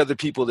always other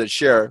people that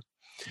share.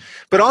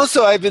 But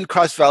also, I've been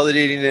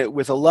cross-validating it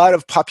with a lot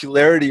of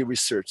popularity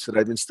research that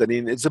I've been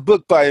studying. It's a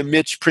book by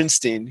Mitch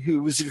Prinstein,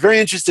 who was very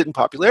interested in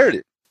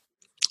popularity.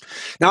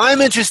 Now,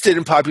 I'm interested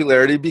in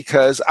popularity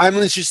because I'm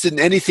interested in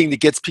anything that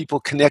gets people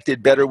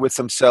connected better with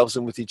themselves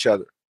and with each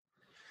other.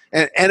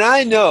 And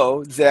I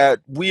know that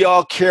we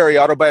all carry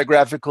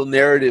autobiographical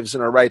narratives in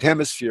our right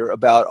hemisphere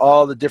about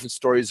all the different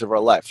stories of our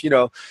life. You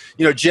know,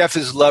 Jeff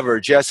is lover,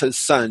 Jeff his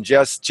son,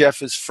 Jeff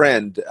his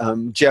friend,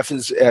 Jeff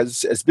is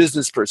as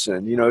business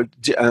person. You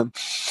know,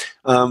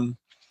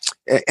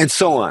 and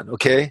so on.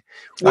 Okay.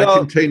 Well, I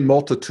contain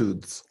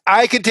multitudes.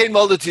 I contain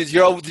multitudes.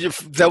 You're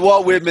the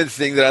Walt Whitman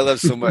thing that I love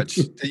so much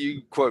that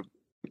you quote.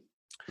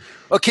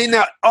 Okay,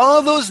 now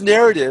all those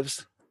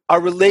narratives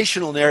are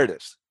relational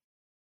narratives.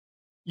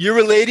 You're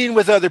relating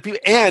with other people,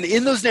 and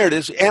in those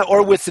narratives,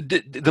 or with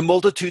the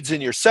multitudes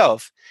in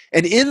yourself,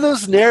 and in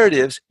those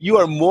narratives, you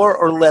are more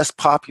or less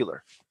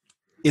popular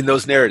in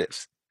those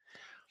narratives.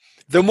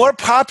 The more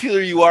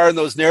popular you are in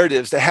those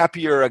narratives, the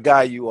happier a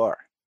guy you are.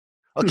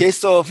 Okay,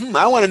 so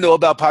I want to know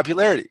about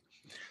popularity.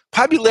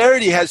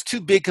 Popularity has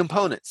two big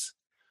components,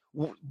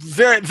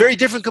 very, very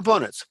different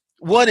components.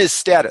 One is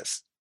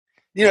status.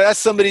 You know, that's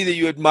somebody that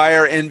you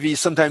admire, envy,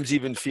 sometimes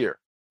even fear.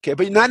 Okay,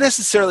 but not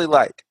necessarily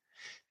like.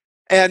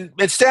 And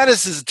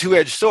status is a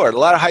two-edged sword. A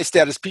lot of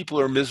high-status people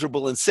are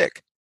miserable and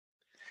sick.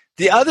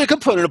 The other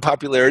component of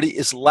popularity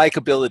is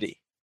likability.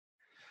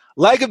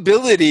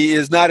 Likability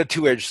is not a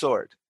two-edged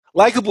sword.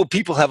 Likable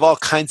people have all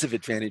kinds of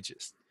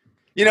advantages.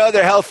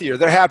 They're healthier,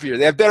 they're happier,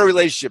 they have better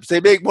relationships,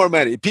 they make more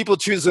money. People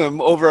choose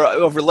them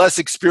over less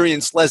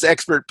experienced, less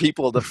expert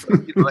people.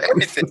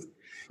 Everything.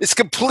 It's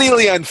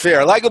completely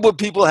unfair. Likable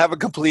people have a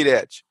complete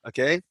edge.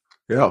 Okay.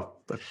 Yeah,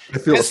 I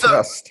feel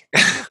oppressed.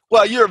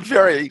 Well, you're a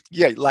very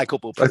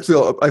likable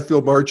person. I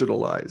feel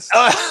marginalized.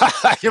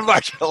 You're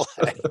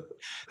marginalized.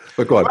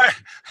 But go on.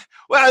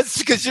 Well, it's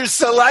because you're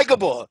so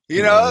likable.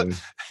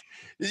 It's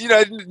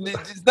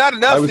not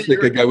enough. I was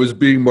thinking I was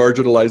being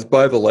marginalized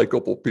by the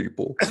likable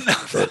people.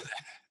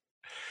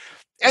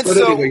 But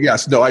anyway,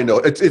 yes, no, I know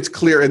it's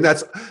clear, and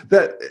that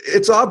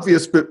it's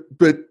obvious, but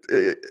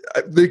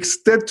the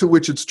extent to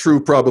which it's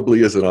true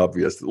probably isn't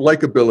obvious.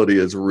 Likability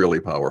is really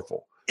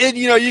powerful. And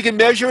you can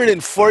measure it in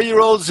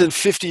 4-year-olds and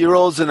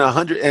 50-year-olds and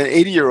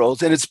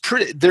 180-year-olds, and it's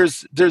pretty.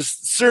 There's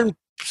certain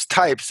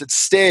types that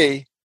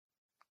stay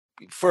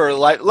for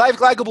life.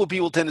 Likable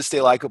people tend to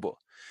stay likable.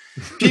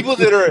 People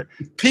that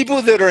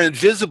are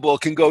invisible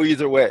can go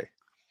either way.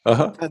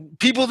 And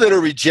people that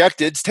are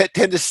rejected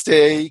tend to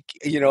stay,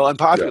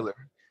 unpopular.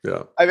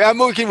 Yeah. I'm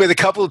working with a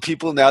couple of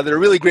people now that are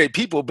really great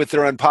people, but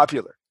they're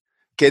unpopular.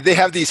 Okay, they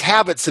have these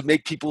habits that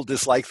make people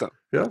dislike them.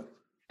 Yeah,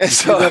 and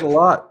so that a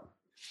lot.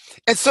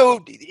 And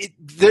so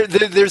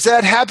there's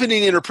that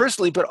happening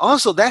interpersonally, but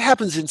also that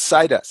happens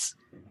inside us.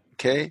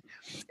 Okay,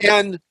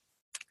 and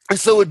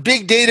so what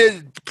big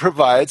data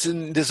provides,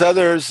 and this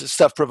other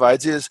stuff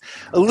provides, is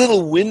a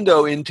little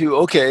window into,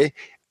 okay,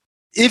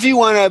 if you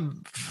want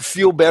to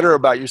feel better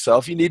about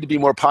yourself, you need to be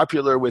more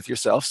popular with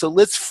yourself. So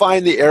let's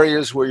find the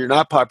areas where you're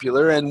not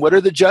popular, and what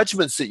are the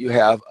judgments that you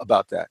have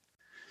about that?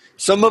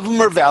 Some of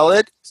them are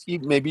valid.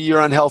 Maybe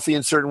you're unhealthy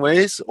in certain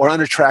ways or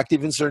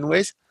unattractive in certain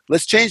ways.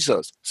 Let's change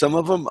those. Some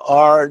of them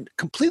are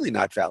completely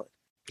not valid.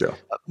 Yeah.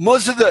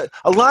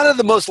 A lot of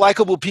the most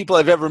likable people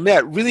I've ever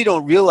met really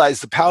don't realize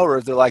the power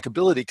of their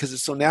likability because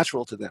it's so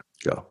natural to them.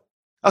 Yeah.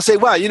 I'll say,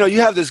 wow,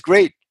 you have this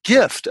great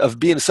gift of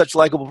being such a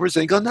likable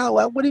person. They go, no,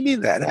 well, what do you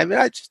mean that? I mean,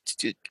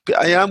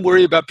 I'm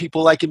worried about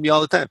people liking me all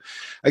the time.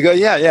 I go,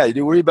 yeah,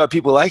 you worry about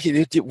people liking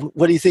you.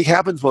 What do you think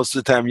happens most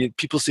of the time?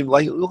 People seem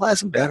like, well,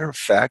 as a matter of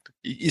fact,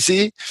 you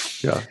see?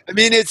 Yeah. I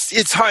mean,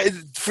 it's hard.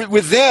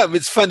 With them,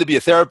 it's fun to be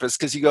a therapist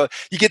because you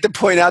get to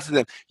point out to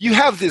them, you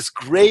have this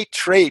great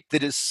trait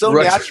that is so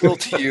natural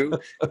to you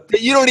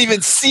that you don't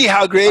even see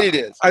how great it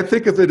is. I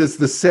think of it as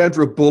the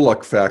Sandra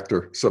Bullock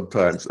factor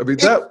sometimes. I mean,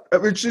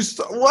 she's,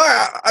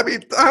 wow. I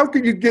mean, how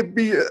can you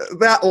be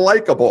that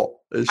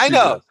likable? I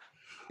know.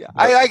 Yeah.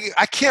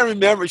 I can't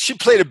remember. She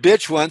played a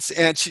bitch once,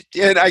 and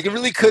I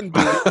really couldn't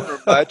believe her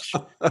much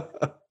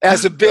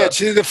as a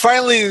bitch. And then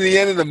finally, in the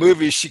end of the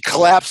movie, she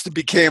collapsed and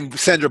became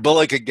Sandra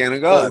Bullock again.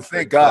 And go,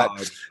 thank God.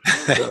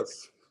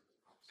 Yes.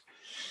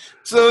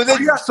 So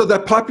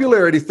that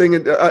popularity thing,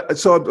 and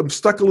so I'm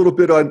stuck a little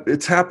bit on.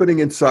 It's happening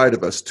inside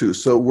of us too.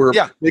 So we're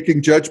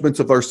making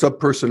judgments of our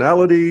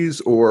subpersonalities,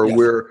 or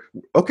we're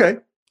okay.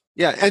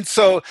 Yeah, and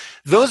so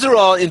those are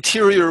all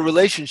interior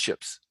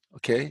relationships.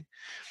 Okay.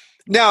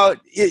 Now,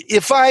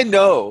 if I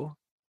know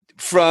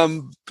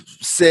from,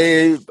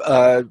 say,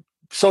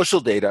 social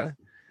data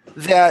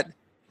that,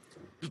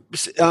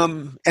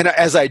 and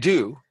as I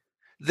do,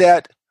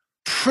 that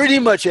pretty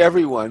much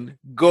everyone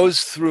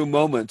goes through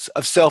moments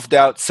of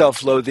self-doubt,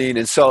 self-loathing,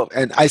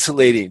 and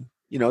isolating,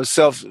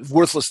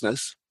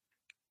 self-worthlessness.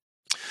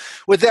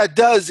 What that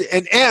does,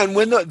 and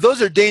when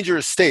those are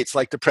dangerous states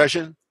like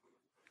depression,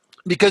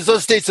 because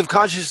those states of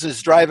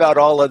consciousness drive out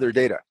all other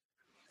data.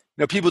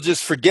 People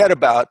just forget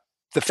about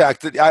the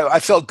fact that I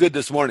felt good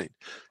this morning.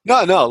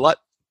 No,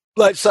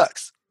 life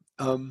sucks.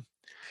 And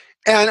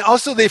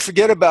also they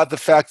forget about the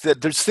fact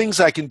that there's things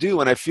I can do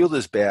when I feel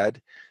this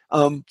bad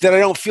that I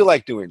don't feel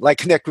like doing, like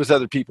connect with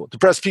other people.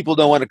 Depressed people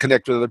don't want to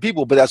connect with other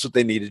people, but that's what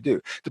they need to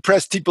do.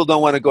 Depressed people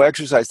don't want to go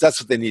exercise.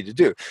 That's what they need to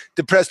do.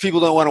 Depressed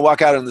people don't want to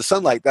walk out in the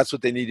sunlight. That's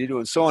what they need to do,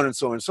 and so on and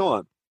so on and so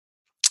on.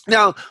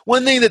 Now,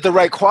 one thing that the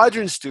right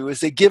quadrants do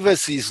is they give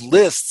us these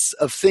lists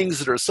of things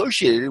that are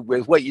associated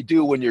with what you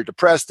do when you're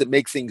depressed that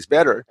make things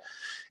better.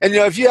 And,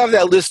 if you have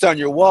that list on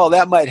your wall,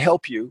 that might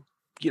help you,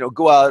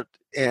 go out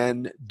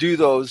and do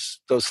those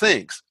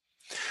things.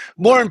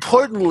 More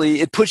importantly,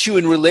 it puts you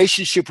in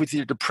relationship with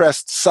your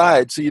depressed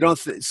side. So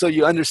so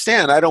you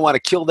understand, I don't want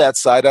to kill that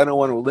side. I don't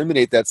want to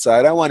eliminate that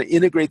side. I want to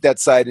integrate that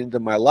side into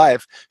my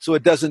life so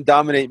it doesn't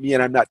dominate me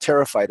and I'm not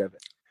terrified of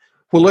it.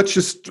 Well, let's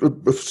just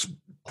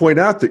point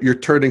out that you're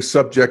turning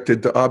subject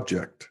into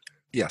object.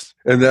 Yes.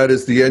 And that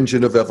is the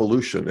engine of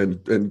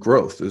evolution and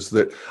growth, is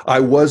that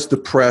I was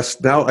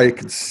depressed. Now I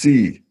can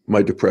see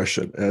my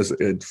depression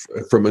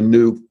from a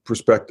new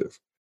perspective.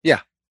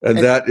 Yeah. And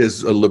that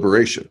is a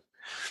liberation.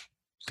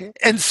 Okay.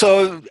 And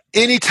so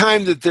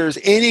anytime that there's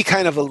any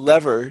kind of a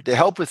lever to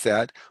help with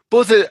that,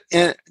 both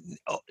in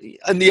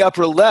the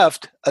upper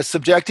left, a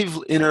subjective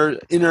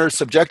inner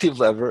subjective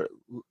lever,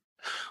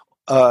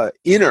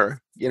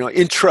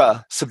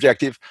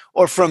 intra-subjective,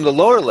 or from the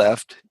lower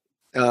left,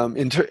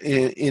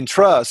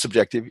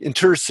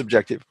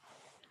 intersubjective.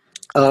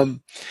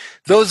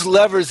 Those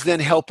levers then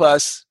help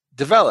us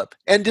develop.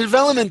 And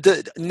development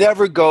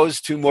never goes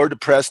to more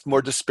depressed,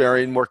 more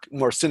despairing,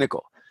 more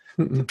cynical.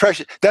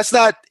 Depression, that's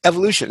not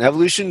evolution.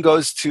 Evolution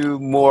goes to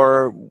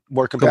more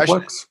compassionate.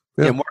 Complex.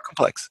 Yeah. More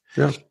complex.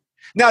 Yeah.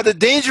 Now,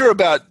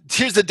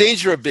 here's the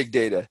danger of big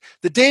data.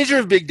 The danger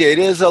of big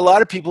data is a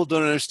lot of people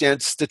don't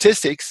understand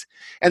statistics,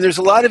 and there's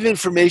a lot of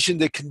information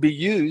that can be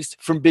used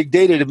from big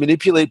data to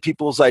manipulate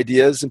people's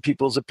ideas and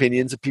people's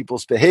opinions and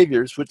people's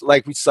behaviors,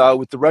 like we saw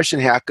with the Russian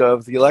hack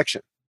of the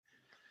election.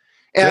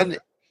 And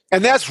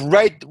that's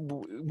right.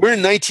 We're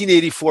in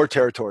 1984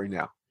 territory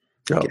now.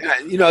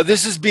 Yeah.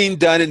 This is being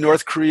done in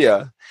North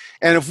Korea.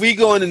 And if we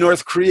go into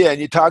North Korea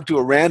and you talk to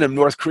a random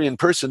North Korean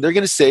person, they're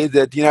going to say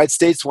that the United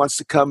States wants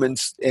to come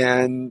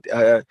and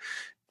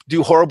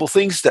do horrible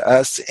things to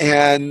us,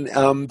 and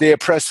they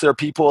oppress their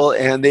people,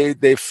 and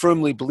they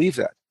firmly believe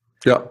that.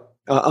 Yeah.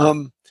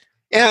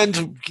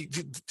 And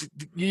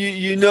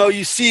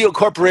you see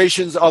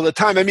corporations all the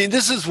time. I mean,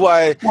 this is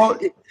why. Well,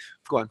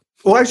 go on.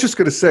 Well, I was just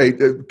going to say,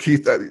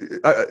 Keith,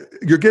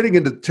 you're getting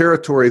into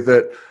territory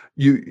that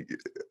you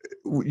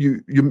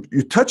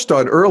touched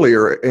on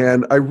earlier,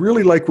 and I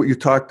really like what you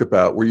talked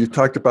about, where you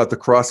talked about the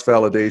cross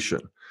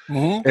validation.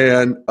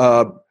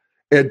 Mm-hmm.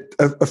 And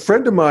a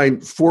friend of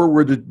mine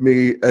forwarded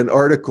me an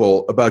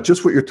article about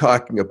just what you're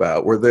talking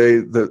about, where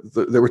they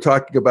were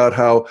talking about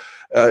how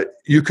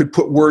you could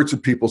put words in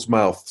people's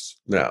mouths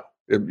now.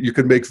 You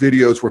can make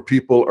videos where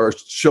people are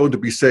shown to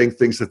be saying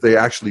things that they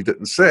actually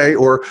didn't say,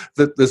 or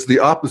that there's the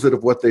opposite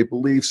of what they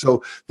believe.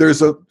 So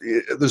there's a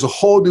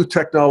whole new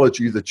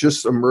technology that's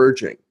just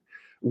emerging,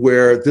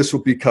 where this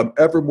will become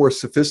ever more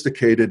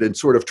sophisticated and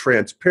sort of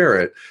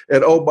transparent.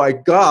 And oh my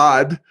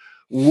God,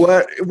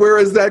 where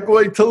is that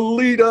going to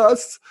lead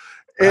us?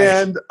 Right.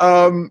 And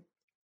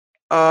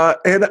where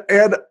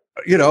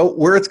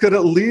it's going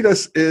to lead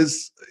us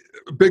is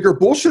bigger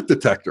bullshit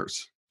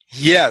detectors.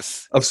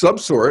 Yes. Of some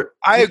sort.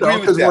 I agree with that.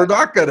 Because we're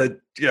not going to,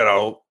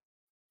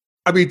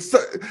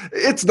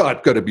 it's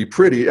not going to be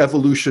pretty.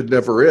 Evolution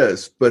never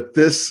is. But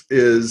this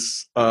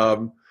is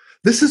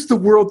the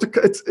world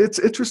it's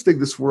interesting,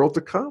 this world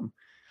to come.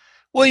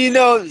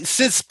 Well,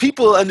 since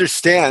people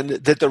understand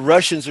that the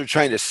Russians are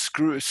trying to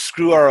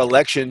screw our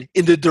election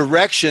in the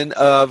direction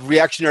of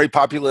reactionary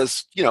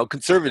populist,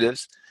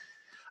 conservatives,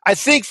 I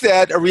think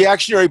that a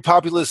reactionary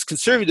populist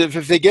conservative,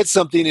 if they get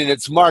something and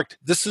it's marked,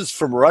 this is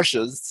from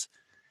Russians,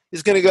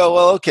 is going to go,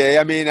 well, okay.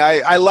 I mean,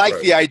 I like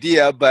the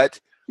idea, but,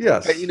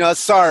 yes.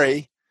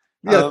 Sorry.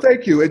 Yeah,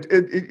 thank you.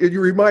 You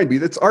remind me,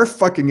 that's our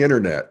fucking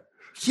internet.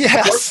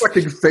 Yes. It's our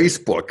fucking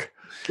Facebook.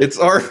 It's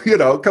our,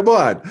 come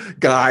on,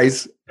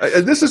 guys.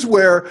 And this is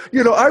where,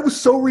 I was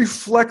so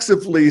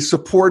reflexively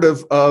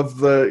supportive of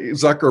the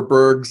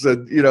Zuckerbergs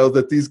and,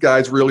 that these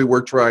guys really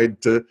were trying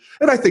to,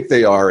 and I think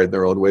they are in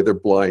their own way. They're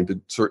blind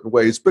in certain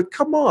ways, but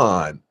come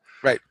on.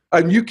 Right.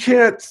 And you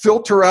can't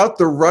filter out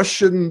the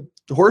Russian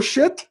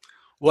horseshit?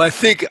 Well, I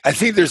think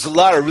there's a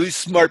lot of really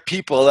smart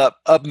people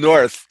up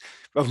north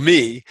of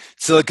me,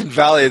 Silicon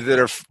Valley,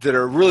 that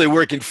are really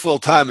working full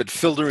time at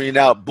filtering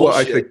out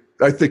bullshit.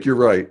 Well, I think you're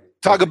right.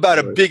 Talk about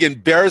a big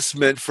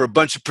embarrassment for a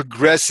bunch of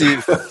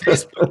progressive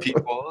Facebook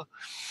people.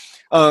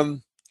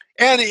 And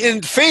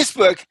in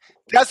Facebook,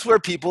 that's where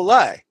people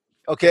lie.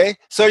 Okay,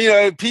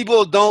 so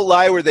people don't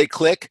lie where they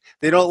click.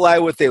 They don't lie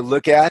what they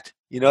look at.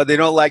 They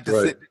don't like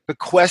the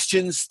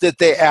questions that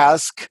they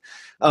ask.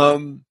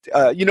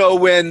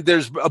 When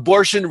there's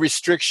abortion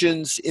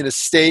restrictions in a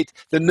state,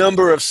 the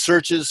number of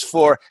searches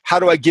for how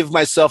do I give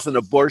myself an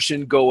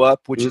abortion go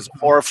up, which is a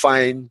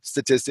horrifying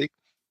statistic.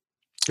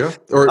 Yeah,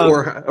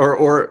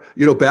 or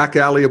back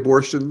alley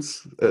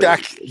abortions.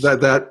 That's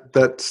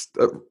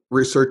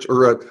research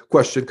or a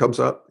question comes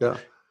up. Yeah.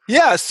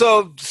 Yeah,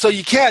 so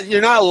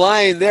you're not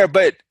lying there,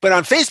 but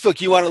on Facebook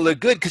you want to look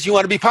good because you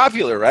want to be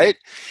popular, right?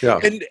 Yeah.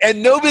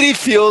 And nobody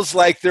feels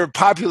like they're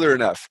popular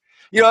enough.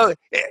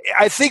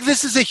 I think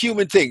this is a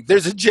human thing.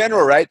 There's a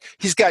general, right?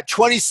 He's got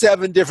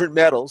 27 different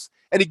medals,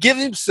 and he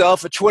gives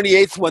himself a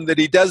 28th one that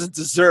he doesn't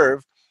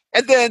deserve.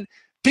 And then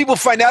people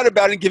find out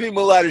about it and give him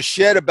a lot of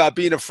shit about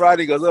being a fraud.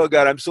 He goes, oh,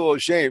 God, I'm so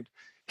ashamed.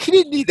 He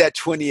didn't need that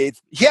 28th.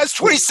 He has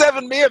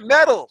 27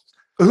 medals.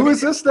 Who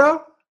is this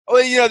now?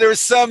 Well, there was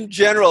some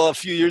general a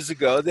few years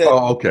ago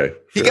that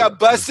he got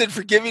busted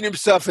for giving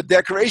himself a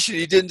decoration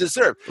he didn't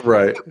deserve.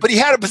 Right. But he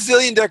had a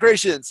bazillion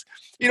decorations.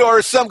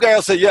 Or some guy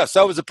will say, yes,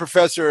 I was a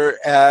professor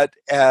at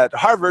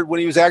Harvard when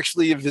he was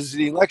actually a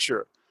visiting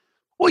lecturer.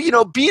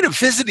 Well, being a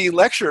visiting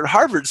lecturer at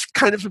Harvard is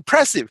kind of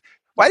impressive.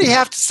 Why do you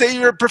have to say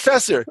you're a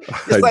professor?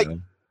 It's like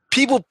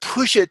people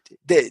push it.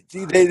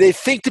 They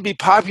think to be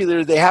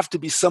popular, they have to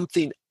be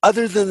something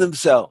other than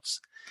themselves.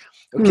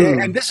 Okay,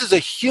 and this is a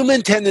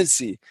human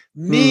tendency.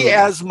 Me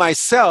as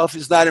myself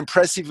is not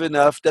impressive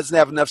enough, doesn't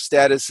have enough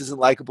status, isn't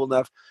likable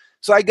enough.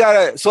 So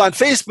so on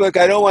Facebook,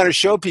 I don't want to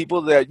show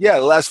people that,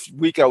 last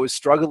week I was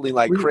struggling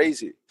like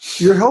crazy.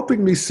 You're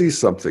helping me see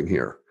something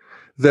here,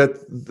 that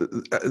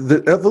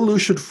the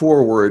evolution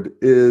forward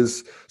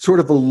is sort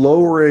of a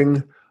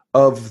lowering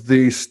of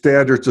the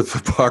standards of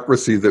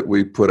hypocrisy that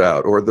we put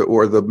out, or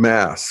the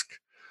mask.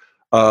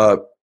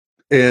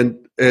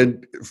 And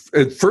and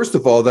first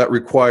of all, that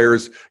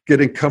requires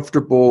getting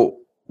comfortable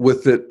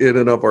with it in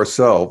and of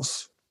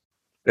ourselves.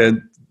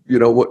 And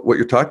what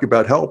you're talking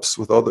about helps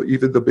with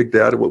even the big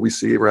data, what we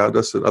see around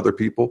us and other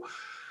people.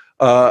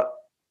 And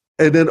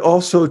then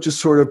also just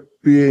sort of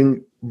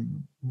being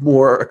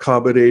more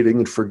accommodating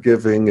and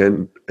forgiving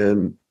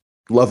and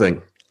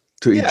loving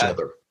to each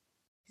other.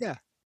 Yeah.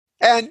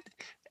 And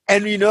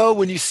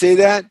when you say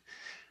that,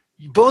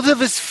 both of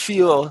us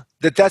feel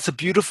that that's a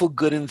beautiful,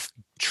 good, and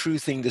true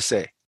thing to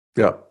say.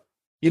 Yeah.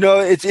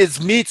 It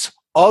meets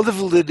all the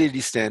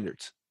validity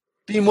standards.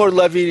 Be more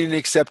loving and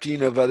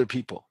accepting of other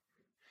people.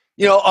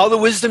 All the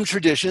wisdom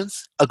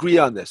traditions agree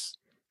on this.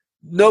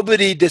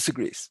 Nobody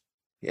disagrees.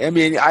 I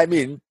mean,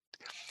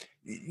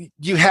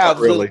 you have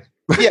not really.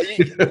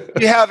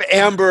 You have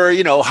amber,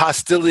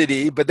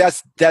 hostility, but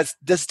that's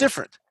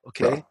different.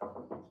 Okay.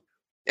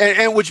 Yeah.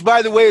 And which,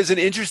 by the way, is an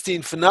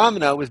interesting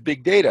phenomena with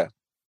big data.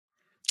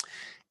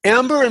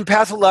 Amber and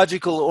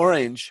pathological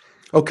orange.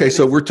 Okay,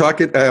 so we're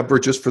talking amber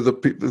just for the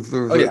people,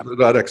 the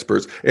not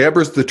experts.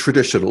 Amber's the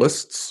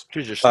traditionalists,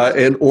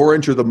 and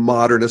orange are the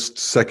modernist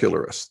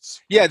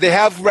secularists. Yeah, they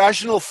have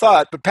rational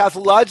thought, but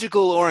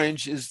pathological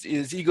orange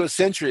is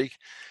egocentric,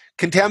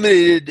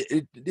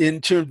 contaminated in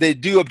terms. They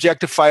do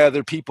objectify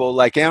other people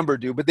like amber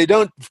do, but they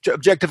don't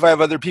objectify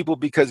other people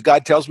because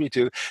God tells me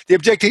to. They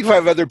objectify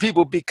other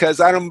people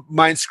because I don't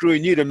mind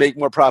screwing you to make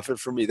more profit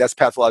for me. That's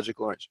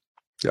pathological orange.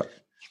 Yeah.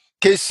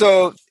 Okay,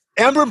 so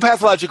amber and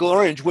pathological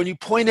orange, when you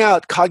point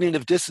out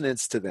cognitive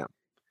dissonance to them,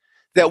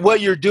 that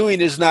what you're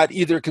doing is not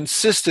either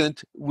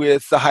consistent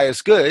with the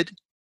highest good,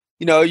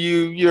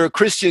 you're a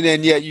Christian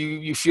and yet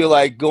you feel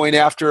like going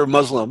after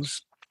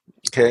Muslims,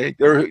 okay,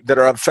 that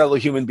are fellow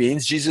human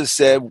beings. Jesus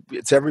said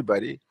it's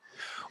everybody.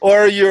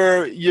 Or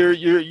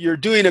you're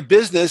doing a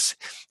business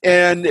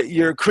and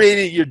you're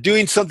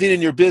doing something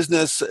in your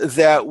business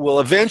that will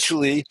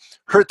eventually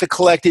hurt the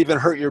collective and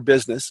hurt your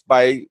business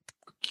by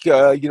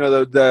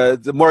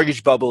the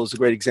mortgage bubble is a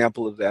great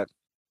example of that.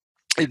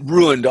 It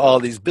ruined all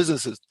these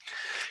businesses.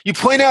 You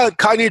point out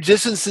cognitive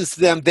dissonance to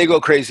them, they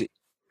go crazy,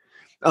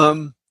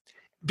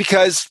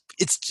 because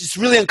it's just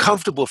really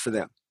uncomfortable for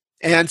them.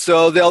 And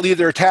so they'll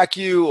either attack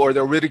you or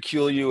they'll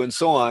ridicule you and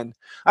so on.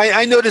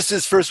 I noticed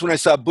this first when I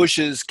saw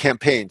Bush's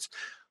campaigns.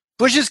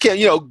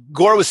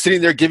 Gore was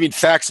sitting there giving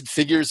facts and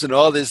figures and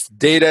all this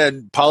data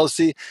and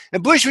policy,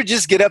 and Bush would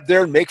just get up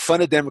there and make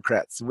fun of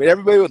Democrats.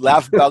 Everybody would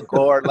laugh about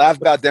Gore, laugh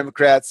about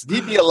Democrats.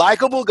 He'd be a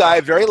likable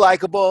guy, very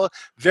likable,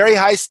 very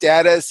high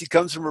status. He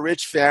comes from a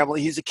rich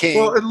family. He's a king.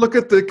 Well, and look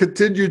at the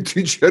continued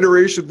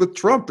degeneration with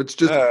Trump. It's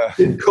just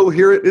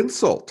incoherent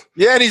insult.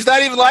 Yeah, and he's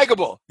not even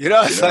likable.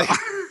 It's like...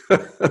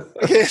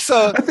 Okay,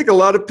 so I think a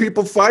lot of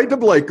people find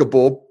him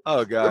likable.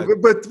 Oh God!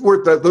 But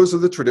those are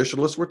the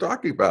traditionalists we're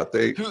talking about.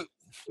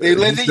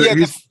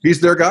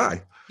 He's their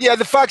guy. Yeah,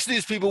 the Fox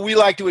News people. We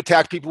like to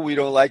attack people we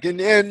don't like,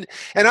 and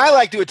I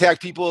like to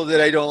attack people that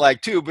I don't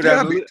like too.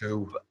 But me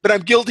too. But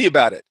I'm guilty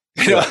about it.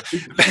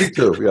 Me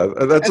too.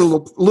 Yeah, that's a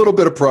little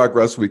bit of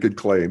progress we could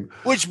claim.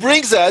 Which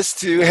brings us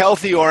to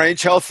healthy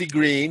orange, healthy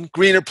green.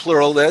 Green are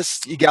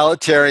pluralists,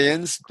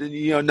 egalitarians,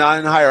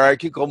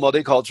 non-hierarchical,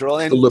 multicultural,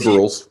 and the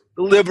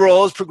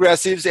liberals,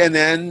 progressives, and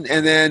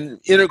then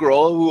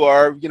integral, who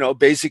are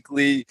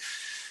basically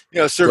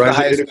serve the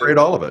highest.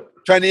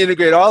 Trying to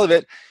integrate all of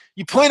it.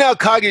 You point out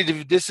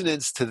cognitive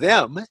dissonance to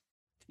them.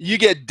 You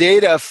get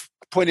data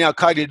pointing out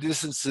cognitive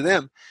dissonance to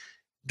them.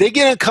 They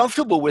get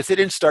uncomfortable with it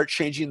and start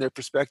changing their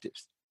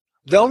perspectives.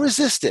 They'll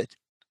resist it,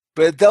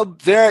 but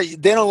they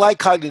don't like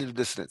cognitive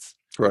dissonance.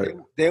 Right.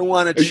 They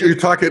want to. You're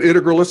talking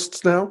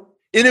integralists now?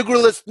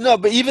 Integralists, no,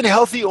 but even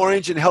healthy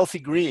orange and healthy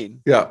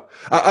green. Yeah.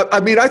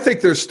 I mean, I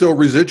think there's still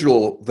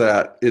residual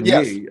that in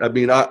me. I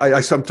mean,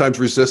 I sometimes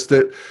resist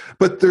it,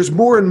 but there's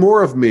more and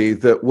more of me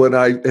that when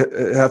I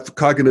have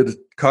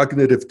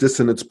cognitive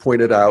dissonance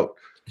pointed out,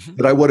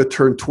 that I want to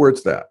turn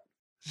towards that.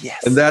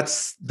 Yes. And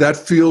that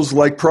feels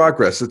like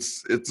progress.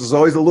 There's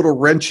always a little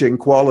wrenching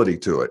quality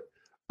to it,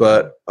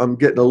 but I'm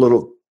getting a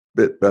little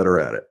bit better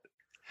at it.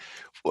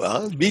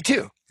 Well, me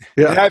too.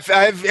 Yeah.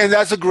 And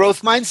that's a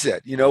growth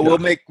mindset.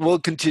 We'll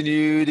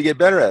continue to get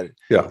better at it.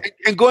 Yeah.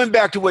 And going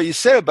back to what you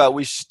said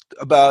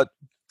about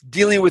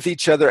dealing with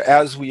each other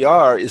as we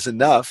are is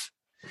enough.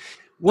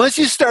 Once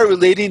you start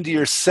relating to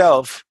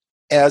yourself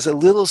as a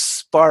little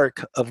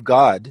spark of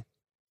God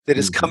that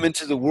has come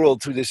into the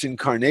world through this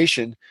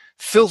incarnation,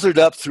 filtered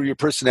up through your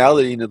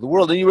personality into the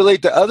world, and you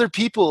relate to other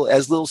people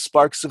as little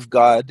sparks of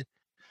God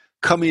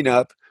coming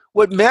up,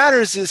 what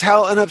matters is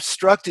how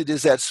unobstructed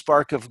is that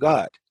spark of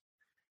God.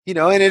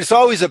 And it's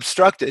always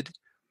obstructed,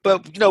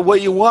 but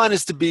what you want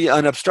is to be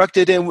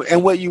unobstructed,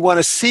 and what you want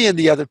to see in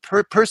the other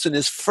person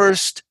is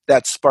first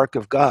that spark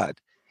of God,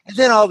 and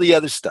then all the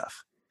other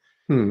stuff.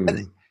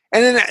 And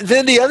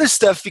then the other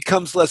stuff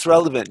becomes less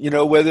relevant,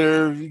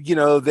 whether,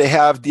 they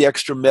have the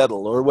extra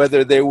medal or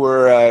whether they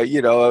were, a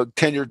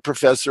tenured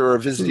professor or a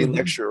visiting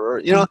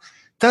lecturer, or,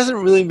 doesn't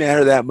really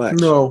matter that much.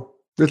 No,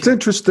 it's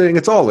interesting.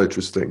 It's all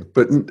interesting,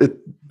 but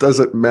it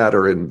doesn't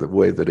matter in the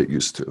way that it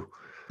used to.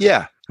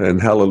 Yeah.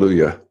 And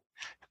hallelujah.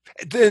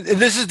 And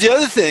this is the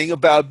other thing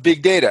about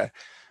big data.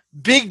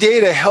 Big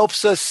data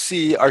helps us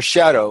see our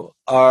shadow,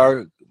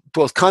 our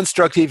both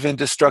constructive and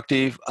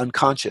destructive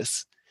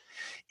unconscious,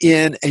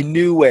 in a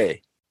new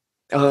way.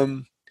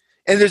 And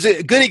there's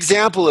a good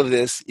example of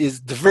this is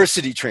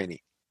diversity training.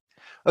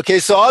 Okay,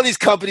 so all these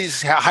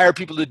companies hire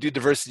people to do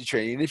diversity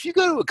training. And if you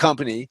go to a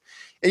company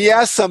and you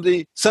ask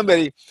somebody,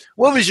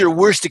 what was your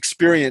worst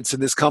experience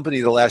in this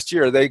company the last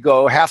year? They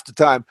go half the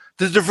time,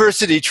 the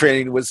diversity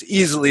training was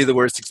easily the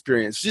worst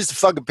experience. Just a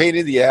fucking pain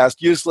in the ass,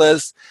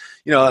 useless,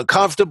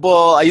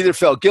 uncomfortable. I either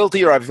felt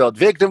guilty or I felt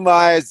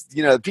victimized.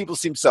 People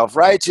seem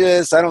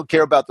self-righteous. I don't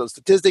care about those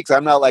statistics.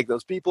 I'm not like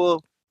those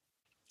people.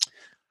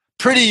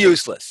 Pretty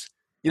useless.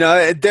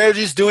 They're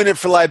just doing it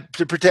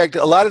to protect.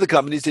 A lot of the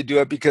companies, they do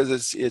it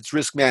because it's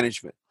risk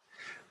management.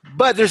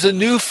 But there's a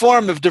new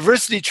form of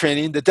diversity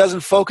training that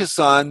doesn't focus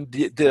on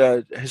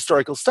the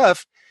historical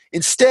stuff.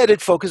 Instead,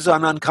 it focuses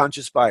on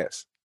unconscious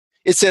bias.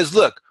 It says,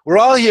 look, we're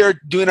all here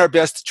doing our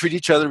best to treat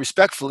each other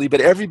respectfully, but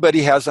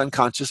everybody has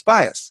unconscious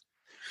bias.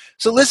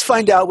 So let's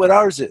find out what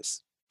ours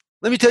is.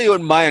 Let me tell you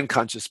what my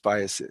unconscious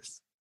bias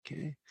is.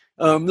 Okay,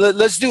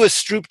 let's do a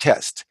Stroop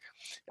test.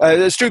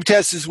 The Stroop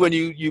test is when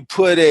you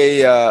put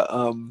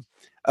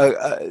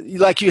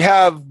like you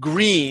have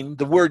green,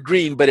 the word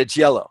green, but it's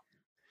yellow.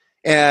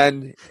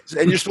 And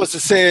you're supposed to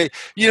say,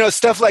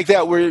 stuff like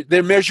that where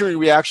they're measuring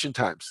reaction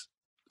times.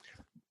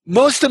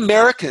 Most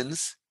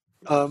Americans,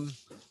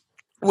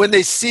 when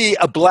they see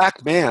a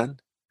black man,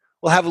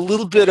 will have a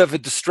little bit of a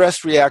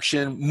distress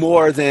reaction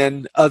more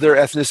than other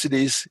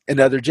ethnicities and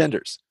other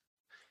genders.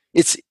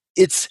 It's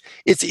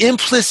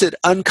implicit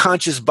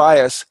unconscious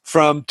bias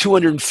from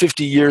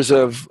 250 years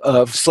of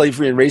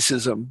slavery and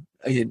racism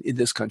in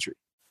this country.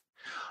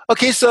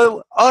 Okay,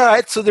 so all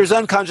right, so there's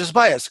unconscious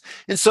bias.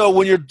 And so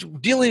when you're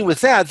dealing with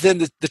that, then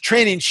the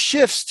training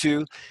shifts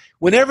to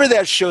whenever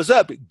that shows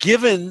up,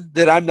 given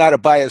that I'm not a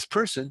biased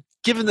person,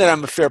 given that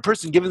I'm a fair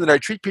person, given that I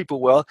treat people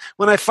well,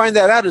 when I find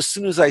that out as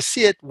soon as I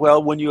see it,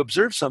 well, when you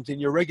observe something,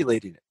 you're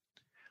regulating it.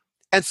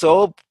 And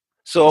so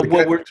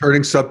what we're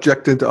turning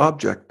subject into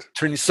object.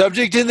 Turning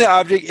subject into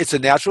object, it's a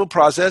natural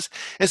process.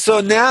 And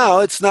so now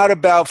it's not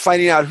about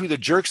finding out who the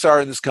jerks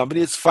are in this company.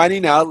 It's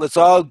finding out, let's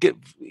all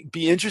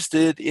be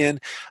interested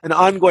in an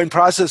ongoing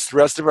process the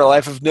rest of our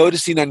life of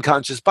noticing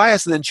unconscious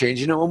bias and then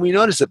changing it when we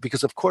notice it,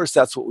 because of course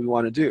that's what we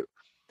want to do.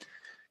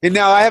 And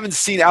now I haven't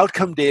seen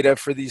outcome data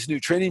for these new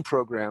training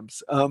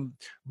programs,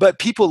 but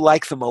people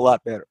like them a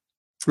lot better.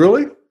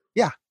 Really?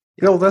 Yeah.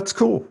 No, that's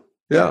cool.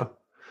 Yeah.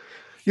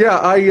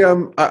 Yeah,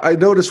 I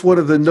noticed one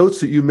of the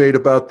notes that you made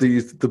about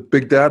the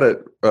big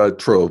data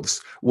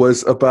troves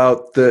was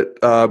about that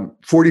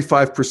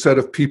 45%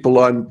 of people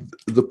on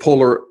the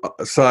polar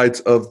sides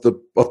of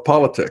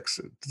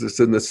politics, it's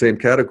in the same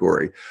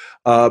category,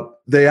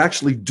 they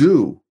actually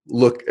do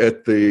look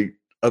at the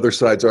other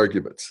side's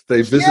arguments.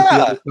 They visit the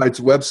other side's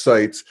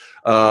websites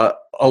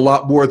a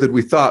lot more than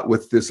we thought,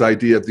 with this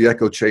idea of the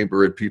echo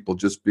chamber and people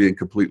just being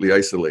completely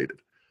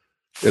isolated.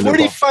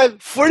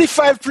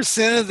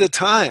 45% of the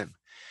time.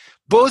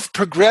 Both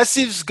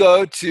progressives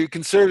go to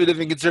conservative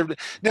and conservative.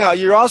 Now,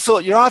 you're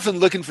often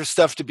looking for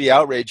stuff to be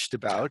outraged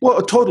about.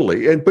 Well,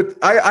 totally. But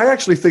I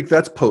actually think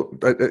that's potent,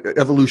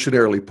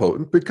 evolutionarily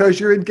potent, because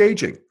you're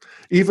engaging,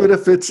 even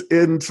if it's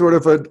in sort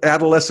of an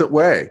adolescent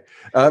way.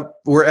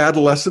 We're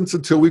adolescents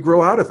until we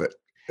grow out of it.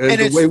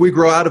 And the way we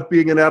grow out of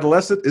being an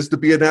adolescent is to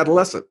be an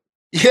adolescent.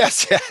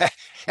 Yes.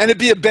 And to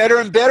be a better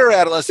and better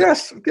adolescent.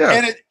 Yes.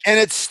 Yeah. And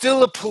it's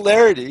still a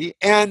polarity.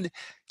 And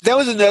that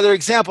was another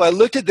example. I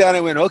looked at that and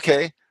I went,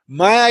 okay,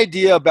 my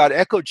idea about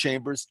echo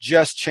chambers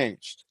just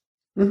changed.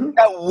 Mm-hmm.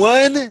 That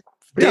one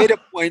data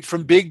point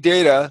from big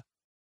data,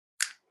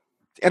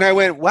 and I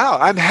went, wow,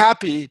 I'm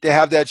happy to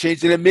have that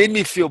changed. And it made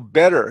me feel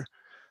better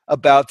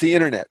about the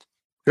internet.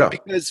 Yeah.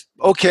 Because,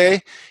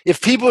 okay,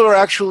 if people are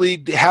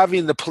actually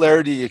having the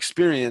polarity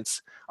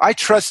experience, I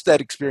trust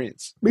that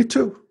experience. Me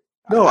too.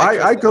 No,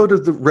 I go to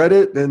the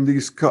Reddit and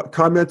these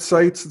comment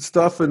sites and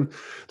stuff, and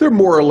they're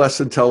more or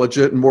less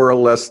intelligent and more or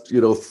less,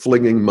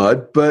 flinging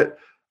mud, but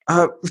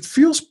it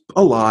feels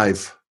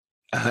alive.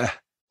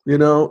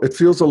 It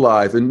feels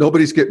alive, and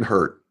nobody's getting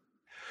hurt.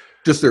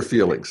 Just their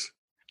feelings.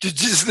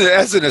 Just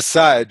as an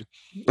aside,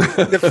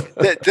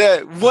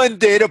 the one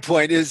data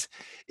point is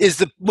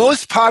the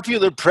most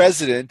popular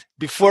president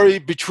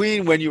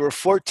between when you were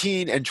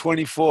 14 and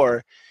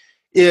 24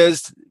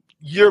 is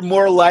you're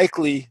more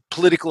likely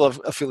political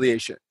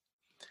affiliation.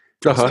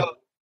 Uh-huh. So,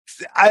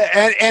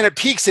 and it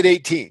peaks at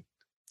 18.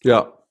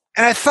 Yeah.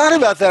 And I thought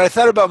about that. I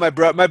thought about my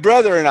brother. My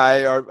brother and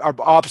I are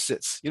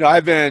opposites.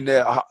 I've been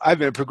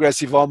a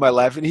progressive all my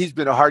life, and he's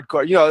been a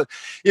hardcore.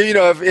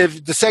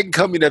 If the second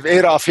coming of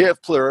Adolf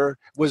Hitler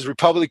was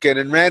Republican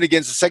and ran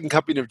against the second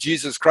coming of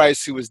Jesus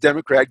Christ, who was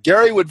Democrat,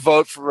 Gary would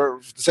vote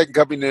for the second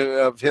coming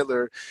of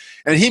Hitler,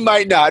 and he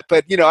might not.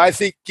 But I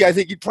think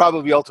he'd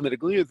probably ultimately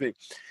agree with me.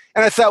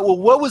 And I thought, well,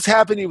 what was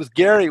happening with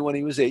Gary when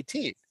he was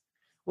 18?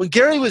 When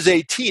Gary was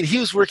 18, he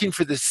was working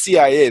for the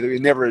CIA, that he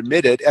never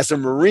admitted, as a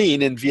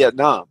Marine in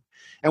Vietnam.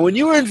 And when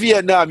you were in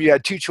Vietnam, you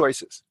had two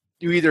choices.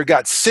 You either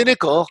got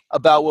cynical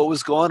about what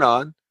was going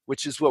on,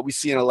 which is what we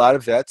see in a lot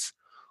of vets,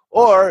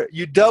 or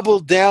you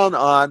double down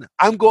on,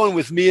 I'm going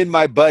with me and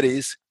my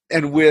buddies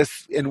and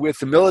with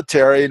the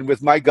military and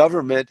with my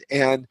government,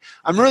 and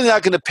I'm really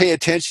not going to pay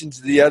attention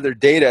to the other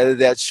data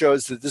that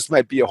shows that this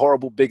might be a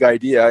horrible big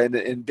idea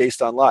and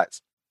based on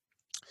lies.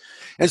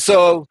 And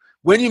so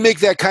when you make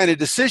that kind of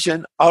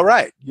decision, all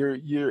right,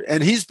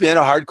 and he's been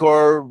a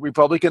hardcore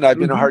Republican, I've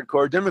been a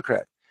hardcore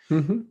Democrat.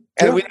 Mm-hmm.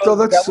 And we know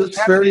that's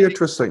very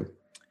interesting.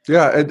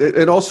 Yeah,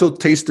 and also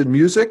taste in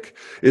music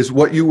is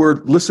what you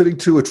were listening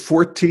to at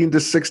 14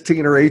 to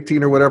 16 or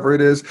 18 or whatever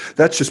it is.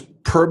 That's just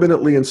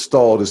permanently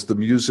installed as the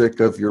music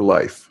of your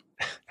life.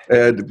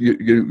 And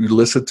you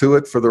listen to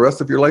it for the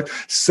rest of your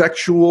life.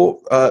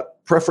 Sexual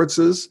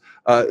preferences,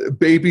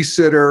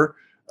 babysitter,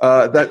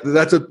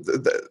 that's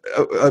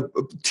a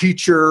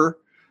teacher.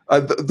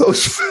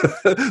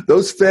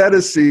 Those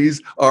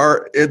fantasies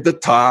are in the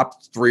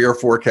top 3 or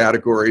 4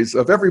 categories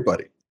of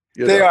everybody.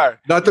 They are.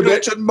 Not to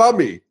mention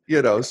mummy,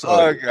 So.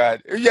 Oh,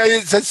 God. Yeah,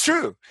 that's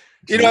true.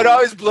 It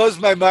always blows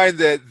my mind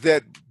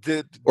that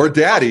or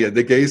daddy in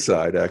the gay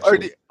side,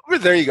 actually. Or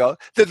there you go.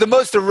 That the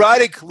most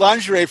erotic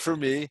lingerie for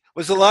me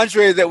was the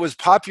lingerie that was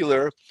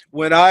popular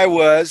when I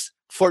was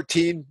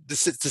 14 to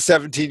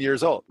 17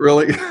 years old.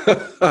 Really?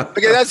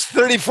 Okay, that's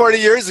 30, 40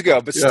 years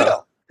ago, but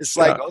still. It's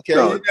like, okay.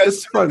 No,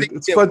 it's fun.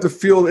 It's fun to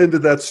feel into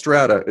that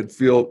strata and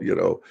feel,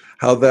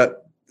 how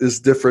that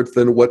is different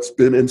than what's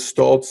been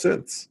installed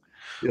since.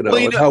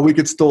 And how we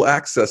could still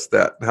access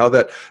that, how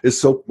that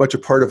is so much a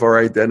part of our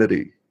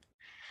identity.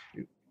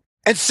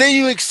 And say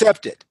you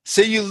accept it.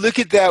 Say you look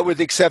at that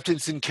with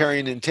acceptance and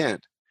carrying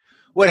intent.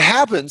 What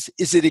happens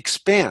is it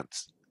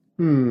expands.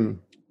 The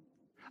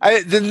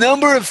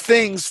number of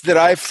things that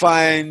I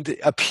find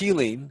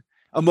appealing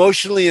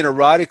emotionally and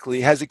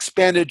erotically has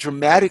expanded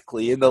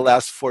dramatically in the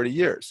last 40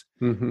 years.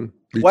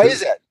 Why is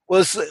that?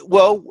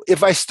 Well,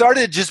 if I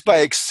started just by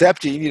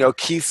accepting,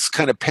 Keith's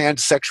kind of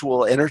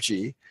pansexual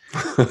energy,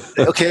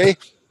 okay,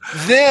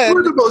 then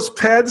you're the most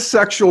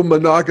pansexual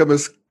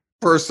monogamous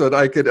person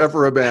I could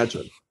ever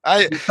imagine.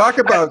 Talk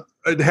about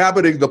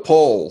inhabiting the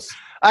poles.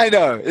 I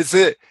know it's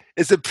a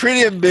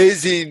pretty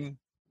amazing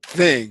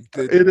thing.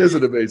 It is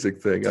an amazing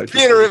thing. My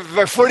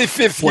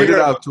 45th year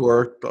out to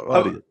our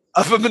audience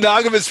of a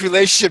monogamous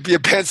relationship, be a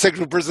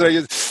pansexual person. I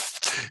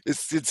guess it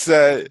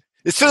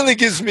certainly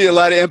gives me a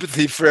lot of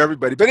empathy for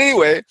everybody. But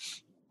anyway,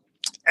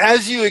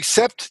 as you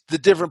accept the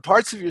different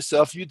parts of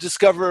yourself, you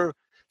discover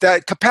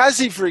that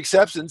capacity for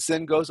acceptance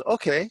then goes,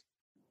 okay,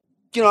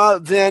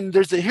 then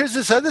here's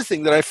this other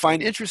thing that I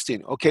find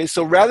interesting. Okay,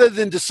 so rather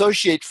than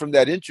dissociate from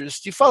that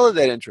interest, you follow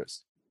that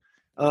interest.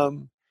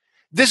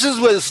 This is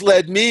what has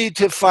led me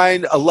to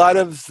find a lot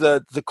of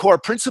the core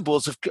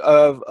principles of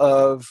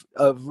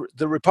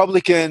the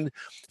Republican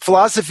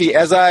philosophy,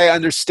 as I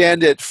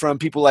understand it from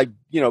people like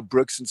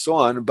Brooks and so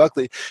on and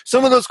Buckley.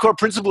 Some of those core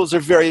principles are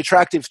very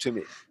attractive to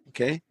me.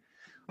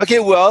 Okay,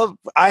 well,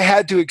 I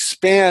had to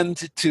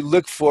expand to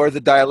look for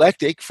the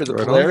dialectic, for the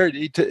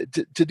polarity, to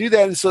do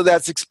that. And so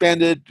that's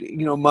expanded,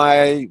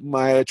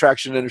 my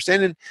attraction and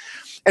understanding.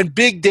 And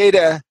big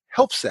data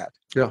helps that.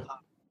 Yeah.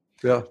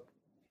 Well,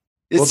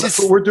 that's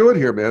what we're doing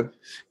here, man.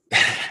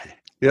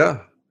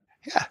 Yeah.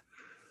 Yeah.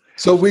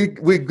 So we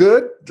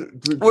good?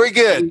 We're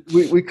good.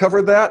 We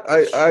covered that.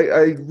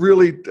 I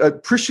really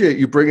appreciate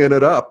you bringing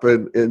it up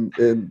and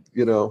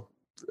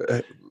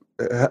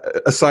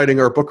assigning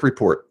our book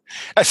report.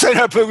 And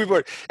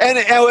what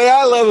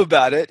I love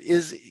about it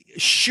is,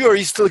 sure,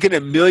 he's still looking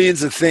at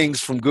millions of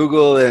things from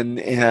Google and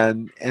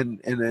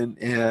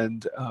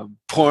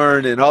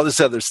porn and all this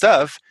other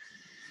stuff.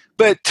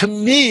 But to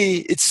me,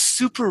 it's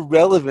super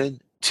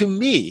relevant to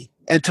me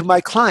and to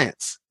my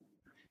clients.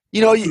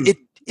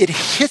 It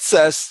hits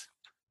us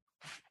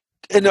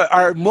in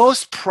our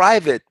most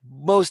private,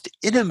 most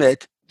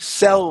intimate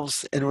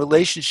selves and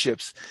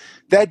relationships.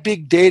 That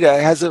big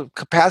data has a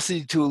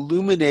capacity to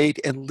illuminate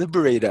and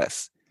liberate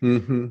us.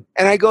 And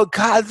I go,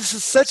 God, this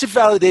is such a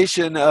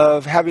validation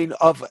of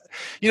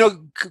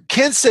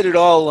Ken said it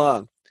all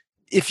along.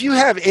 If you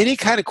have any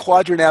kind of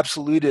quadrant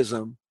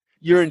absolutism,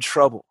 you're in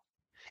trouble.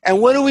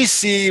 And what do we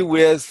see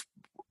with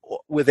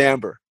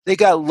Amber? They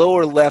got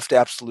lower left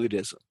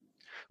absolutism.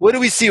 What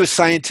do we see with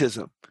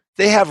scientism?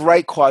 They have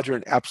right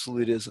quadrant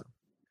absolutism.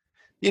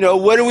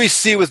 What do we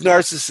see with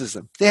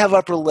narcissism? They have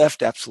upper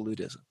left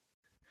absolutism.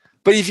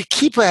 But if you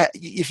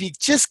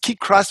just keep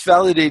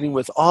cross-validating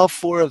with all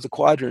 4 of the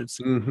quadrants,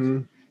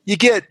 you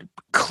get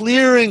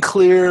clearer and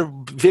clearer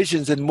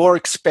visions and more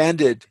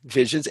expanded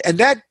visions, and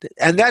that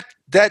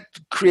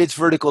creates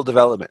vertical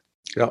development.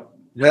 Yeah,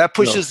 that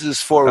pushes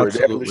us forward.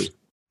 Absolutely.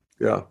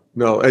 Yeah.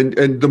 No,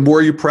 and the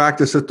more you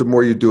practice it, the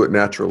more you do it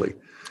naturally,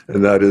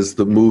 and that is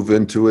the move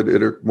into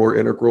it more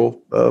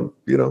integral.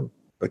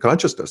 The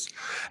consciousness.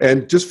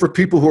 And just for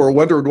people who are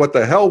wondering what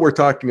the hell we're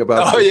talking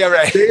about,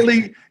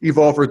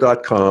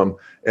 dailyevolver.com,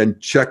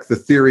 and check the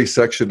theory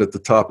section at the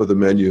top of the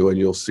menu, and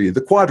you'll see the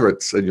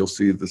quadrants and you'll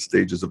see the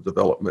stages of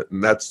development.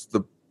 And that's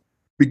the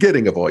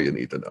beginning of all you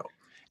need to know.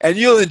 And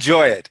you'll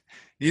enjoy it.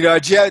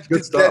 Jed,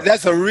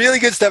 that's a really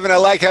good stuff. And I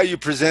like how you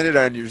present it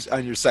on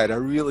your site. I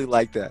really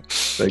like that.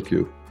 Thank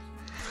you.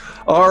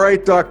 All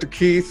right, Dr.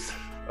 Keith,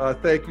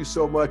 thank you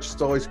so much.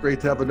 It's always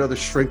great to have another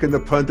Shrinking the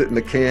Pundit in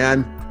the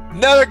can.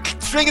 Another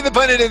Shrinking the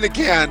Pundit in the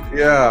can.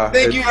 Yeah.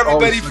 Thank you,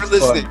 everybody, for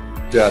listening.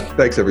 Yeah,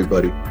 thanks,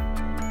 everybody.